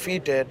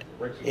defeated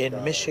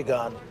in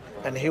Michigan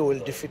and he will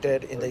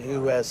defeated in the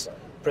U.S.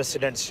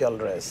 presidential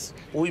race.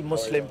 We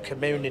Muslim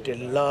community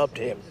loved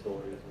him.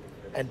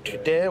 And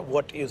today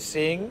what you're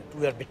seeing,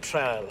 we are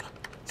betrayal.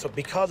 So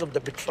because of the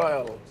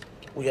betrayal,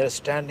 we are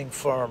standing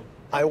firm.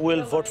 I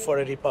will vote for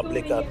a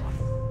Republican.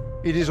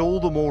 It is all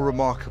the more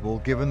remarkable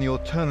given the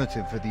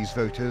alternative for these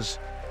voters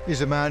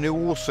is a man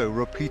who also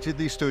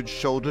repeatedly stood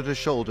shoulder to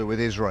shoulder with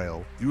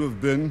Israel. You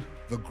have been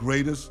the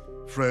greatest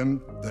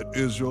friend that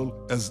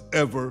Israel has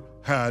ever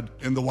had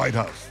in the White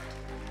House.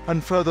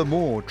 And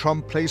furthermore,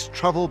 Trump placed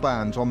travel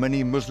bans on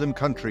many Muslim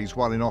countries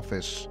while in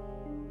office,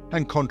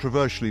 and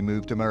controversially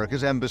moved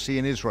America's embassy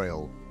in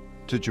Israel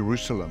to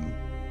Jerusalem.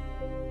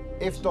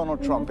 If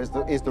Donald Trump is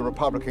the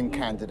Republican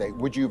candidate,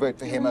 would you vote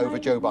for him over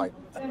Joe Biden?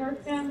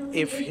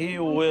 If he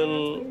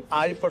will,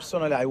 I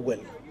personally, I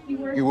will.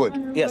 You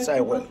would? Yes, I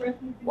will.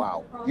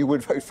 Wow. You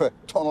would vote for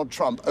Donald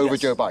Trump over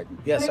Joe Biden?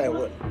 Yes, I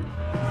would.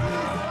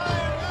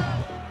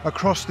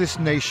 Across this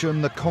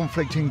nation, the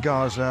conflict in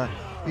Gaza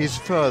is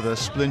further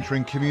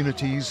splintering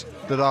communities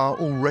that are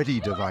already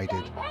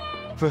divided.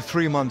 For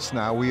 3 months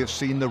now, we have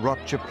seen the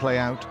rupture play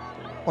out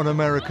on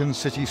American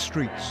city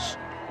streets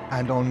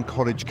and on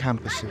college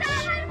campuses.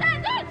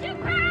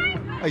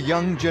 A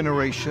young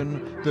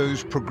generation,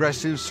 those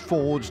progressives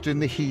forged in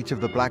the heat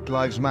of the Black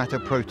Lives Matter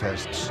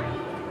protests,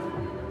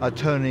 are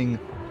turning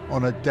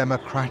on a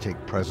Democratic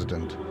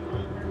president.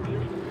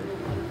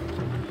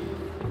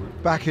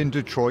 Back in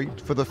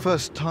Detroit, for the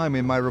first time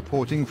in my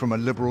reporting from a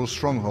liberal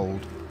stronghold,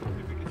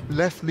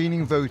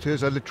 left-leaning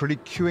voters are literally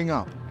queuing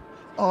up,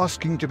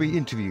 asking to be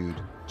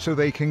interviewed so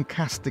they can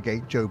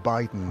castigate Joe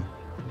Biden.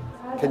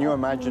 Can you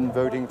imagine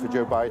voting for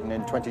Joe Biden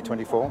in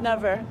 2024?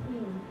 Never.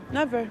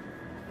 Never.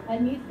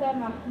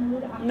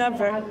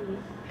 Never.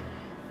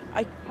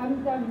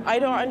 I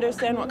don't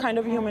understand what kind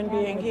of human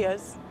being he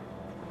is.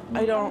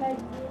 I don't.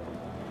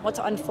 What's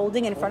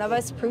unfolding in front of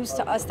us proves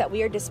to us that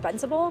we are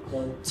dispensable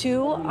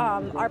to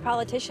our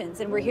politicians,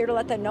 and we're here to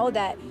let them know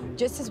that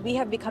just as we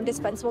have become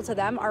dispensable to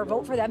them, our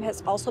vote for them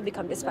has also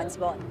become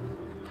dispensable.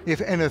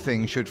 If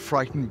anything should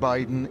frighten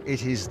Biden,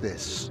 it is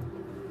this: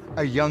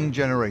 a young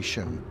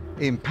generation,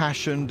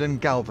 impassioned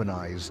and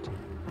galvanized,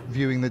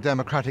 viewing the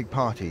Democratic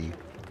Party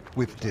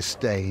with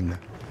disdain.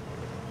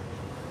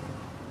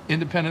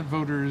 Independent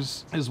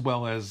voters, as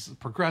well as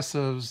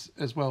progressives,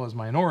 as well as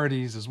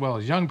minorities, as well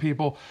as young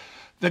people.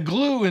 The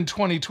glue in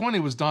 2020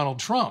 was Donald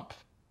Trump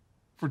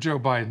for Joe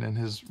Biden in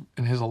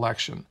his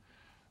election.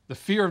 The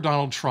fear of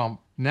Donald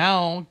Trump.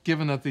 Now,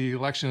 given that the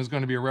election is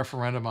going to be a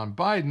referendum on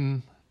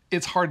Biden,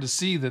 it's hard to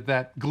see that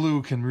that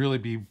glue can really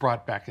be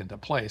brought back into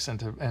place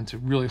and to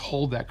really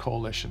hold that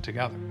coalition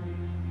together.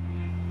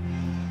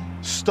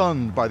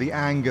 Stunned by the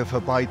anger for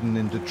Biden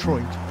in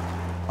Detroit,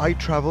 I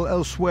travel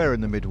elsewhere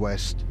in the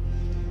Midwest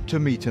to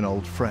meet an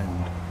old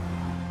friend.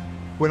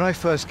 When I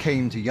first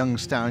came to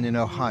Youngstown in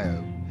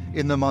Ohio,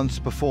 in the months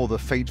before the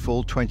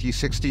fateful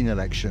 2016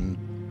 election,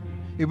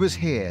 it was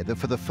here that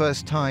for the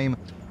first time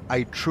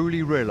I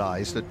truly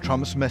realized that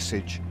Trump's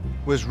message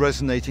was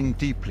resonating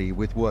deeply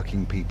with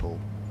working people.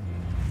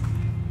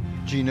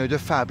 Gino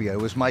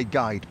DeFabio was my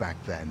guide back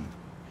then,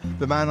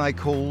 the man I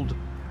called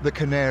the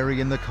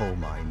canary in the coal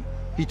mine.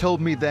 He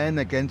told me then,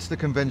 against the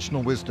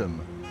conventional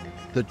wisdom,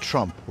 that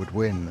Trump would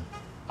win.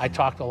 I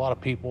talked to a lot of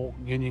people,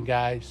 union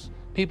guys,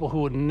 people who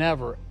would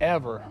never,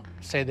 ever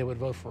say they would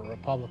vote for a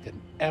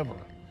Republican, ever.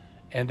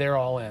 And they're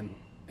all in.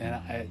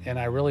 And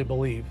I really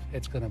believe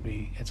it'll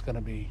be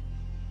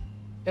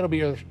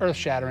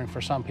earth-shattering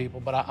for some people,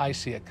 but I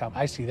see it come.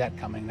 I see that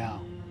coming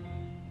now.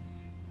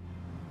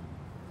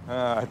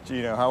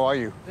 Gino, how are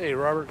you? Hey,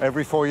 Robert.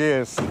 Every 4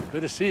 years.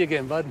 Good to see you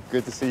again, bud.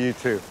 Good to see you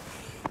too.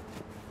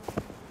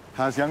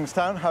 How's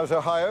Youngstown? How's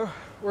Ohio?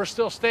 We're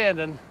still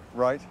standing.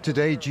 Right.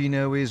 Today,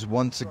 Gino is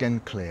once again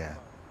clear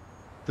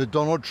that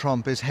Donald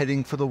Trump is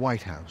heading for the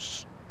White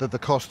House, that the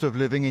cost of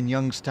living in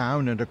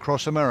Youngstown and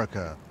across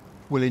America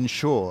will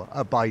ensure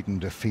a Biden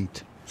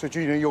defeat. So,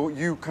 Gino,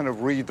 you kind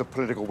of read the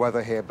political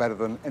weather here better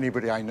than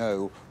anybody I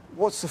know.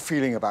 What's the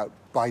feeling about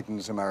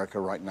Biden's America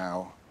right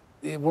now?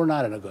 We're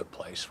not in a good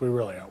place. We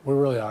really are. We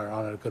really are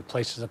not in a good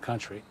place as a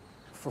country.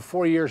 For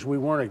 4 years, we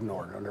weren't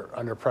ignored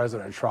under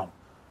President Trump.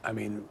 I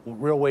mean,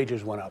 real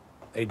wages went up.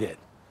 They did.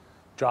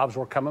 Jobs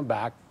were coming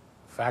back,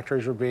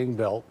 factories were being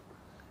built,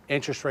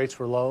 interest rates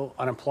were low,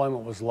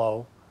 unemployment was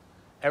low,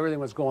 everything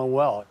was going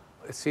well.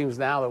 It seems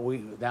now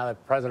that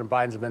President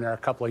Biden's been there a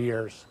couple of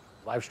years,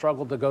 I've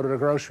struggled to go to the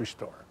grocery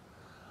store.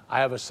 I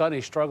have a son,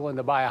 he's struggling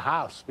to buy a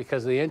house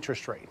because of the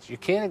interest rates. You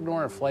can't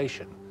ignore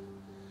inflation.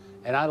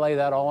 And I lay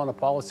that all on the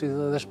policies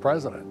of this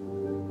president.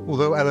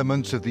 Although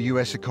elements of the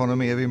US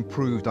economy have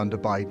improved under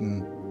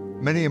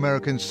Biden, many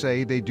Americans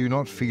say they do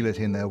not feel it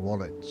in their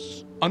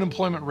wallets.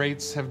 Unemployment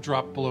rates have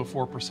dropped below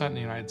 4% in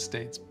the United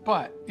States,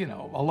 but, you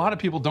know, a lot of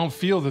people don't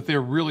feel that they're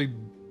really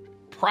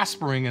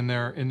prospering in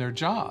their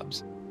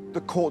jobs.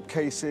 The court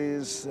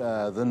cases,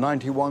 the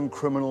 91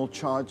 criminal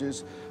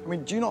charges, I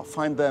mean, do you not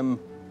find them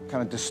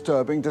kind of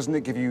disturbing? Doesn't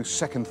it give you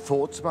second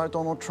thoughts about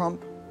Donald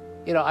Trump?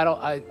 You know, I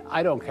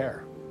don't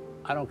care.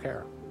 I don't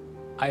care.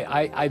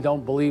 I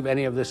don't believe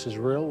any of this is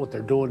real, what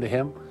they're doing to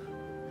him.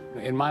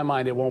 In my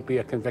mind, it won't be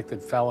a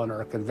convicted felon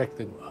or a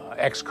convicted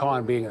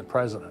ex-con being the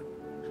president.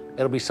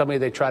 It'll be somebody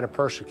they try to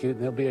persecute,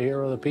 and he'll be a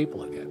hero of the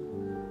people again.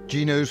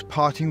 Gino's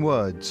parting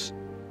words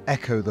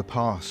echo the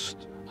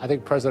past. I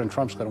think President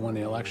Trump's going to win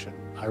the election.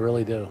 I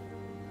really do.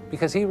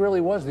 Because he really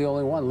was the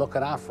only one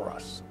looking out for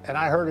us. And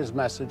I heard his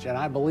message, and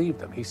I believed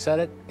him. He said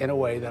it in a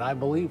way that I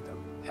believed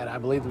him. And I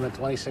believed him in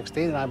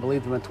 2016, and I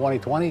believed him in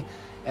 2020,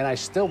 and I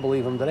still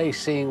believe him today,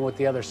 seeing what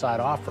the other side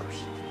offers.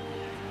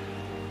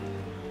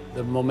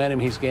 The momentum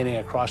he's gaining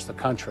across the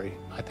country,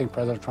 I think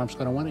President Trump's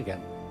going to win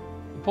again.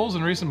 The polls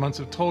in recent months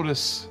have told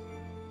us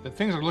that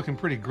things are looking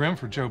pretty grim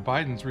for Joe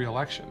Biden's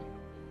re-election,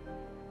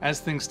 as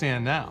things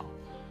stand now.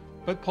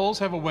 But polls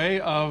have a way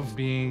of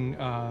being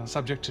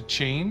subject to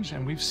change,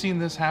 and we've seen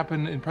this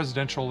happen in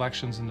presidential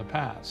elections in the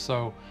past.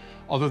 So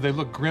although they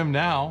look grim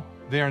now,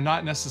 they are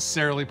not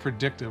necessarily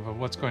predictive of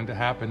what's going to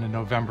happen in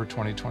November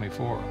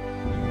 2024.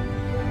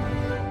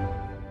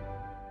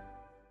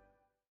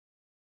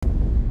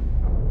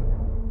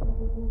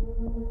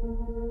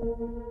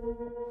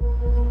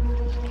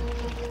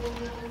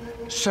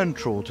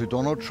 Central to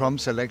Donald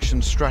Trump's election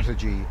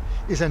strategy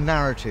is a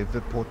narrative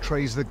that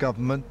portrays the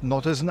government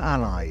not as an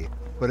ally,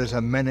 but as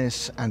a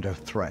menace and a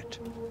threat.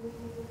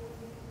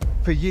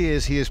 For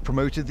years, he has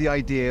promoted the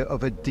idea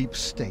of a deep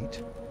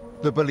state,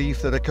 the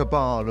belief that a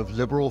cabal of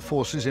liberal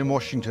forces in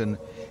Washington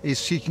is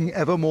seeking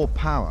ever more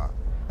power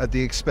at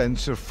the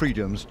expense of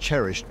freedoms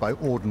cherished by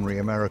ordinary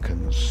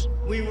Americans.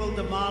 We will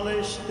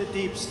demolish the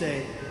deep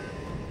state.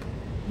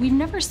 We've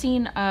never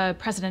seen a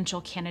presidential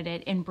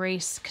candidate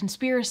embrace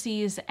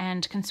conspiracies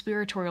and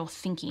conspiratorial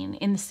thinking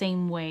in the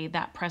same way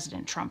that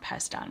President Trump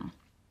has done.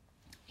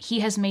 He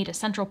has made a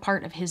central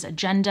part of his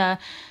agenda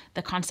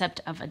the concept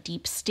of a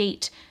deep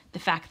state, the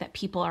fact that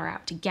people are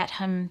out to get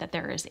him, that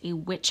there is a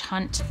witch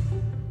hunt.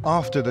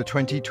 After the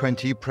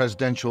 2020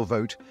 presidential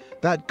vote,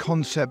 that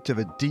concept of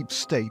a deep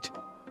state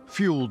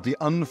fueled the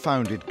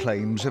unfounded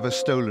claims of a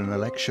stolen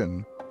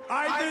election.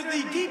 Either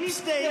the deep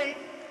state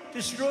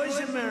destroys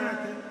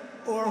America,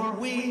 or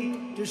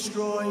we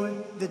destroy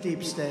the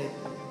deep state.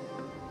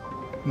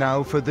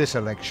 Now, for this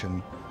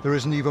election, there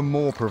is an even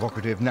more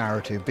provocative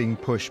narrative being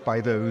pushed by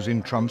those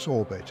in Trump's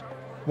orbit,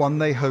 one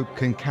they hope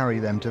can carry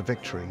them to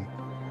victory.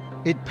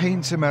 It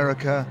paints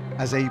America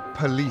as a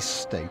police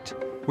state,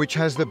 which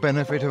has the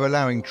benefit of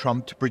allowing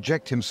Trump to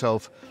project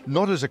himself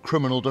not as a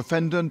criminal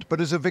defendant, but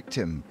as a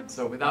victim.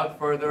 So without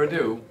further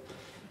ado,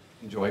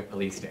 enjoy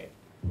Police State.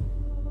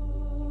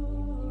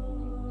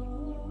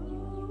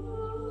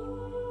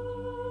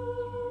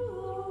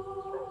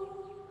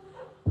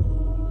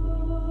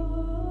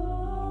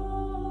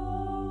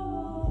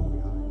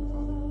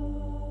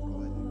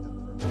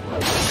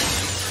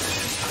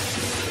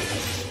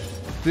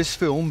 This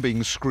film,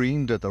 being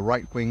screened at the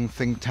right-wing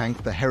think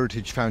tank the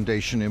Heritage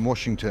Foundation in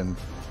Washington,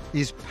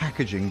 is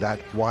packaging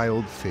that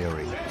wild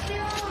theory,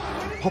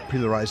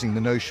 popularizing the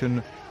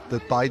notion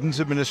that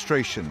Biden's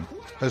administration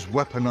has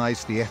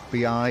weaponized the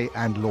FBI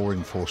and law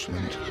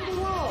enforcement.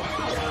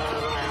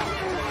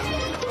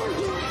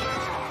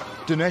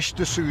 Dinesh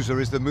D'Souza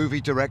is the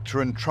movie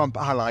director and Trump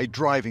ally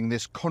driving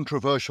this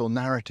controversial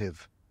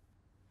narrative.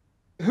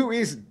 Who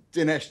is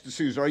Dinesh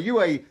D'Souza? Are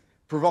you a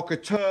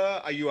provocateur?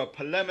 Are you a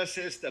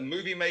polemicist, a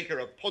movie maker,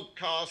 a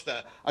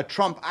podcaster, a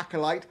Trump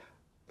acolyte?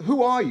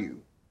 Who are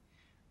you?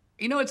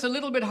 You know, it's a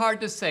little bit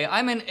hard to say.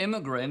 I'm an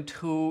immigrant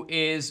who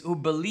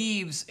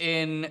believes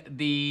in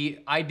the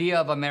idea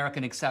of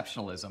American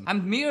exceptionalism.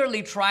 I'm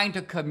merely trying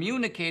to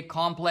communicate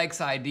complex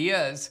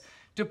ideas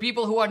to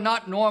people who are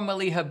not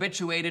normally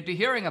habituated to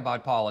hearing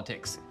about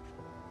politics.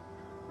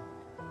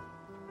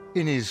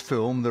 In his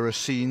film, there are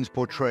scenes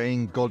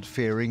portraying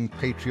God-fearing,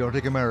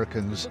 patriotic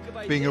Americans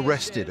being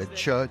arrested at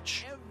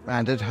church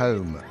and at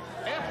home.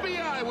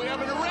 FBI, we have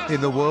an arrest!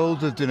 In the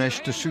world of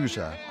Dinesh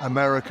D'Souza,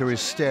 America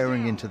is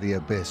staring into the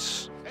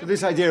abyss. So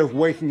this idea of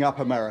waking up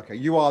America,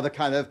 you are the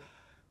kind of,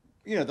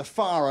 you know, the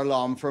fire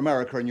alarm for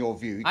America in your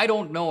view. I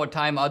don't know a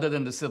time other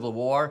than the Civil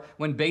War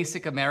when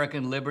basic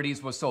American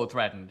liberties were so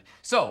threatened.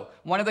 So,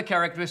 one of the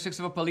characteristics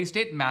of a police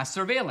state, mass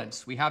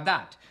surveillance, we have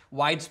that.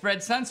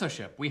 Widespread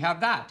censorship, we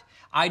have that.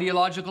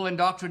 Ideological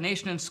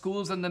indoctrination in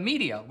schools and the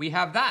media, we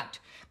have that.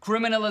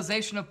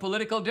 Criminalization of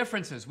political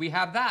differences, we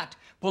have that.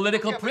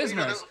 Political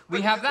prisoners,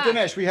 we have that.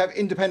 Dinesh, we have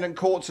independent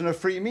courts and a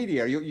free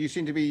media. You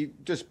seem to be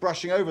just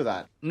brushing over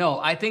that. No,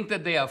 I think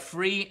that they are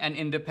free and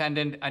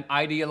independent and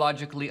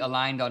ideologically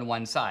aligned on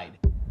one side.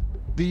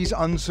 These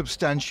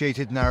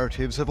unsubstantiated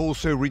narratives have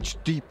also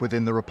reached deep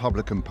within the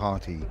Republican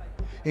Party,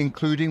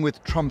 including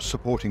with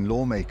Trump-supporting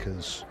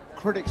lawmakers.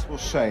 Critics will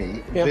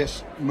say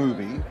this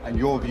movie and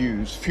your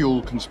views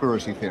fuel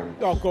conspiracy theory.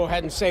 Oh, go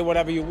ahead and say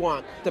whatever you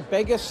want. The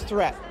biggest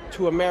threat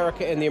to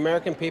America and the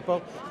American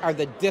people are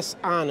the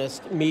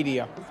dishonest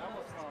media.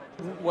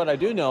 What I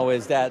do know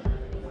is that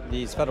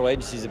these federal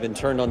agencies have been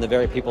turned on the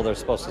very people they're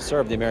supposed to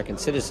serve, the American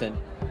citizen.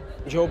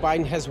 Joe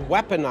Biden has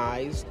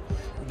weaponized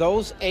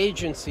those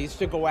agencies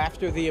to go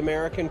after the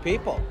American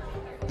people.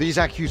 These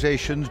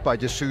accusations by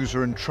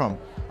D'Souza and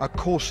Trump are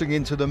coursing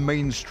into the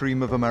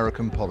mainstream of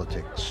American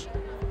politics.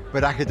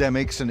 But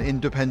academics and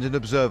independent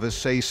observers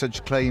say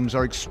such claims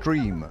are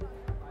extreme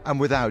and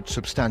without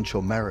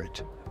substantial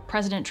merit.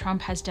 President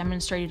Trump has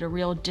demonstrated a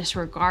real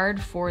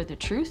disregard for the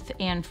truth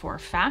and for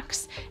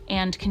facts,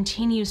 and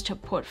continues to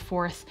put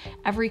forth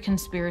every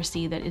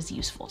conspiracy that is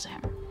useful to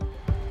him.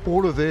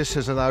 All of this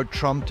has allowed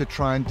Trump to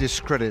try and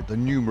discredit the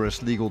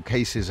numerous legal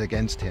cases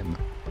against him.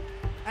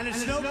 And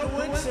it's no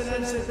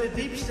coincidence that the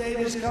deep state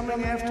is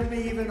coming after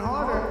me even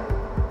harder.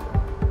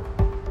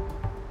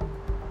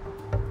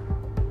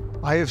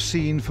 I have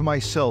seen for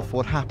myself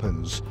what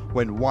happens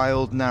when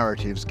wild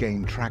narratives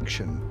gain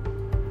traction.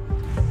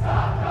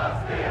 Stop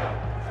the steal!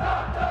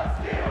 Stop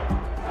the steal!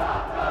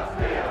 Stop the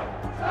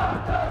steal!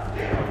 Stop the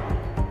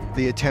steal!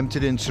 The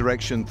attempted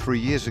insurrection 3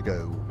 years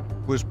ago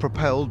was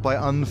propelled by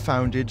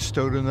unfounded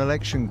stolen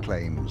election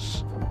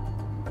claims.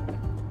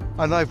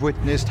 And I've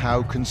witnessed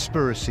how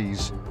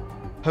conspiracies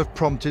have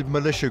prompted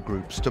militia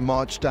groups to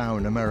march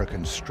down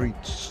American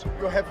streets.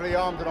 You're heavily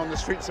armed and on the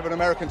streets of an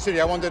American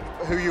city. I wondered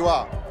who you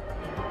are.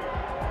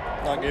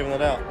 Not giving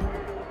it out.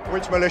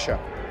 Which militia?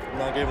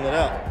 Not giving it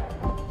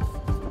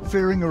out.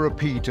 Fearing a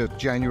repeat of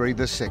January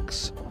the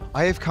 6th,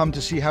 I have come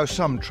to see how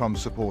some Trump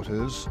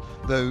supporters,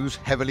 those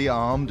heavily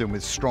armed and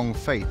with strong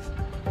faith,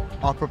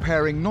 are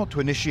preparing not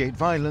to initiate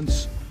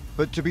violence,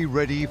 but to be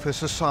ready for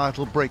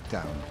societal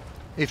breakdown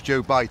if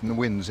Joe Biden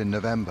wins in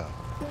November.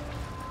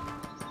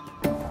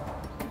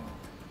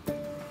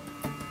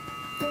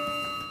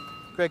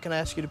 Greg, can I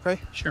ask you to pray?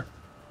 Sure.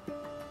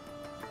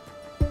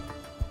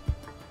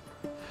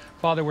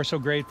 Father, we're so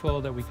grateful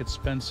that we could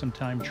spend some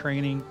time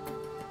training.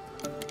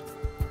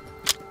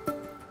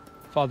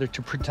 Father,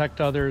 to protect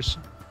others,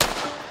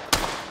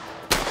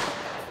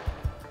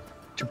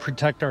 to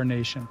protect our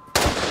nation.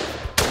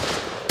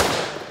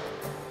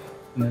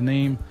 In the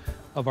name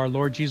of our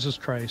Lord Jesus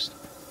Christ,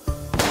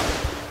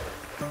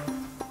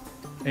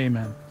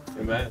 amen.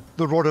 Amen.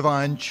 The Rod of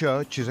Iron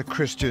Church is a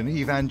Christian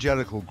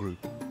evangelical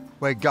group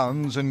where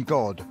guns and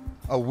God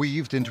are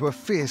weaved into a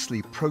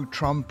fiercely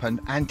pro-Trump and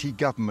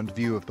anti-government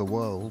view of the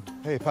world.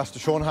 Hey, Pastor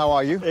Sean, how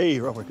are you?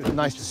 Hey, Robert. Good.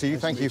 Nice to see you.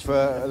 Thank you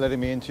for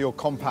letting me into your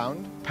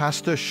compound.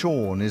 Pastor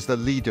Sean is the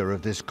leader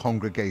of this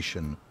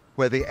congregation,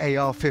 where the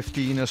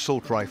AR-15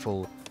 assault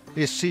rifle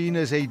is seen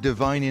as a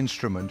divine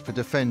instrument for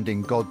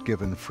defending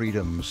God-given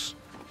freedoms.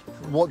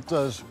 What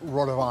does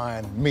Rod of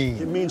Iron mean?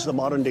 It means the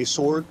modern-day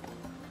sword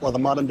or the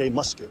modern-day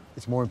musket.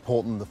 It's more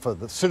important for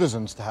the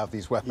citizens to have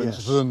these weapons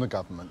Yes. than the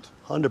government.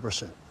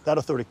 100%. That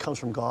authority comes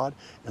from God,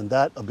 and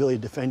that ability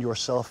to defend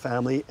yourself,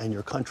 family, and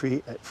your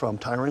country from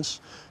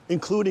tyrants,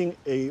 including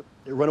a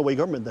runaway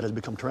government that has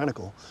become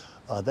tyrannical,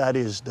 that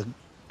is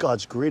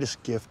God's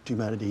greatest gift to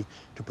humanity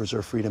to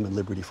preserve freedom and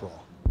liberty for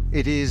all.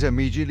 It is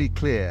immediately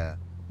clear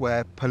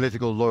where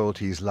political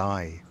loyalties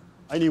lie.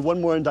 I need one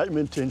more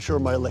indictment to ensure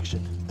my election.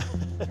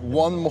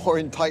 One more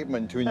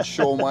indictment to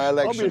ensure my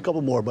election? I'll be a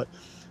couple more, but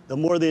the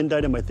more they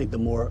indict him, I think the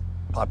more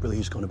popular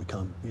he's going to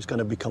become. He's going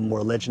to become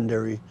more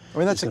legendary. I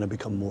mean, he's going to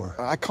become more.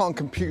 I can't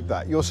compute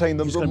that. You're saying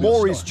the gonna be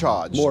more a he's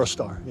star. charged. More a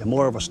star. Yeah,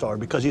 more of a star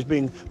because he's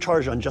being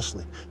charged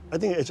unjustly. I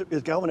think it's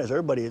galvanized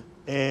everybody,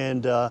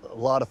 and a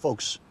lot of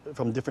folks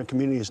from different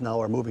communities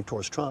now are moving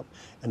towards Trump,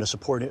 and the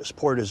support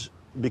has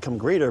become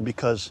greater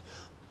because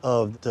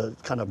of the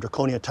kind of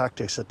draconian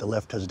tactics that the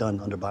left has done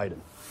under Biden.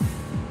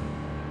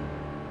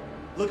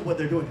 Look at what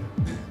they're doing.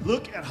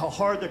 Look at how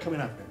hard they're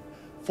coming after him.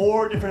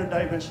 4 different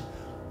indictments,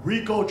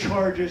 RICO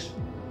charges.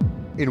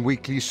 In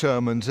weekly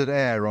sermons that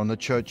air on the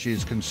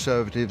church's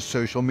conservative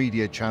social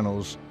media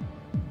channels,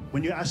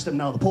 When you ask them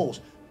now, the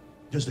polls,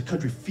 does the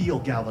country feel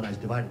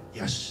galvanized, divided?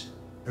 Yes.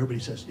 Everybody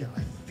says, yeah,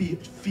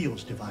 it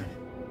feels divided.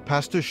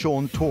 Pastor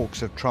Sean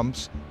talks of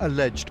Trump's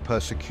alleged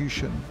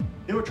persecution.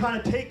 They were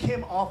trying to take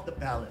him off the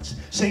ballots,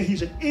 saying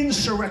he's an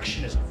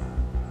insurrectionist.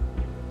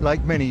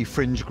 Like many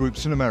fringe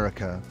groups in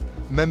America,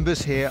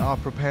 members here are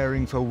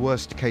preparing for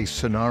worst-case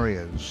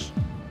scenarios.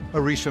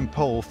 A recent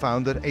poll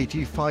found that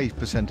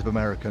 85% of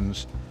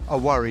Americans are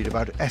worried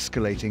about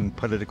escalating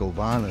political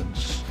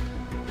violence.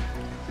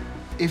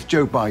 If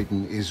Joe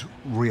Biden is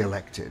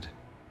re-elected,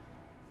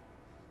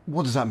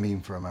 what does that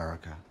mean for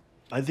America?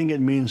 I think it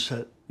means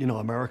that,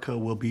 America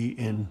will be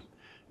in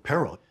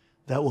peril.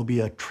 that will be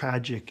a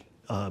tragic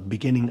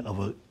beginning of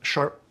a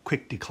sharp,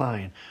 quick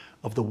decline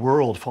of the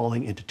world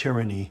falling into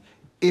tyranny.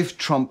 If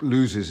Trump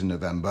loses in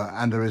November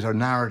and there is a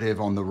narrative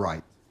on the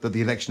right that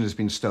the election has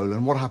been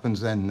stolen, what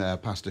happens then,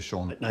 Pastor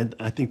Sean?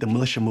 I think the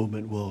militia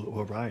movement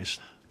will rise.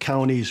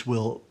 Counties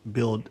will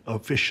build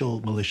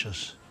official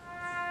militias.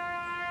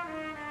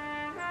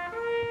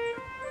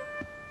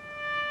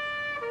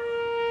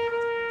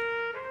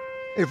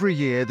 Every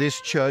year,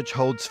 this church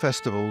holds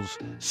festivals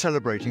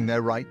celebrating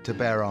their right to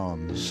bear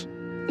arms.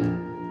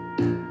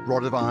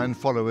 Rod of Iron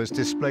followers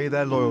display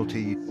their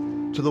loyalty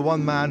to the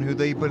one man who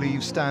they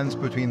believe stands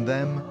between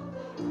them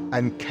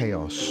and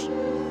chaos.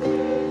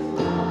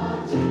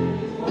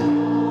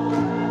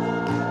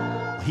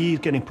 He's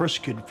getting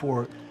persecuted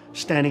for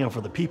standing up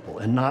for the people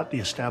and not the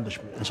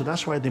establishment. And so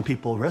that's why I think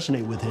people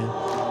resonate with him.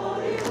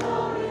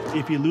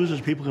 If he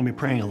loses, people are going to be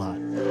praying a lot.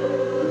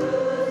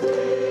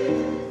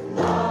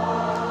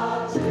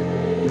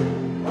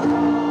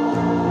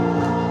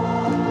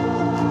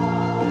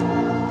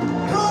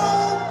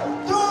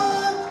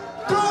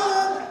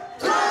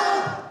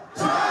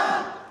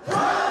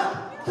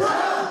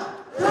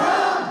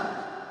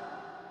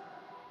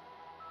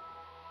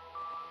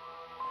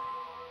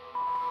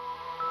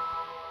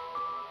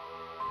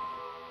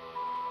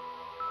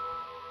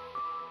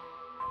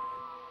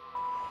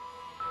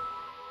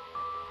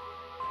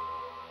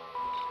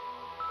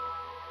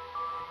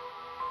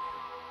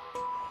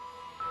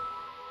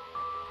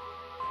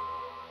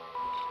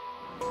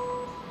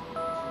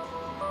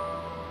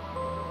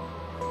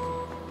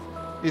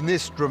 In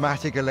this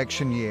dramatic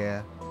election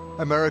year,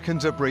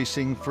 Americans are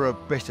bracing for a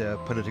bitter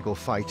political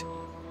fight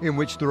in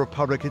which the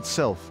Republic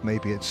itself may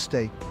be at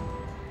stake.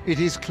 It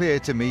is clear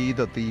to me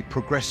that the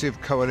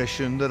progressive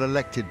coalition that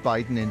elected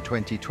Biden in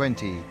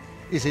 2020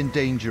 is in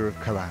danger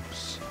of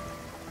collapse.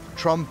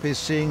 Trump is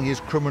seeing his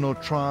criminal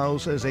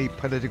trials as a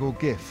political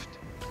gift,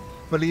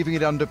 believing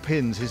it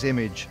underpins his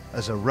image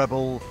as a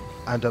rebel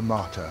and a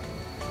martyr.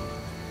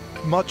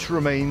 Much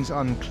remains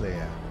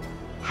unclear.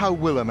 How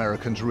will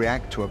Americans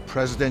react to a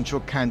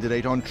presidential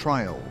candidate on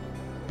trial,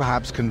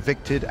 perhaps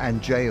convicted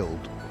and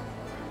jailed?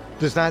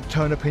 Does that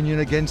turn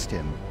opinion against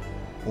him,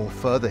 or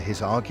further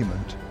his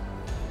argument?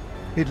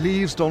 It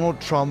leaves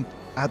Donald Trump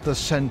at the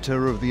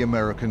center of the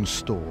American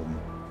storm,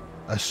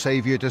 a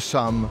savior to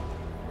some,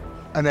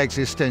 an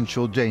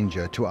existential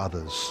danger to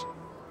others.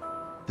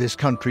 This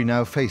country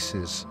now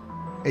faces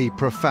a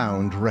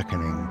profound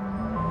reckoning.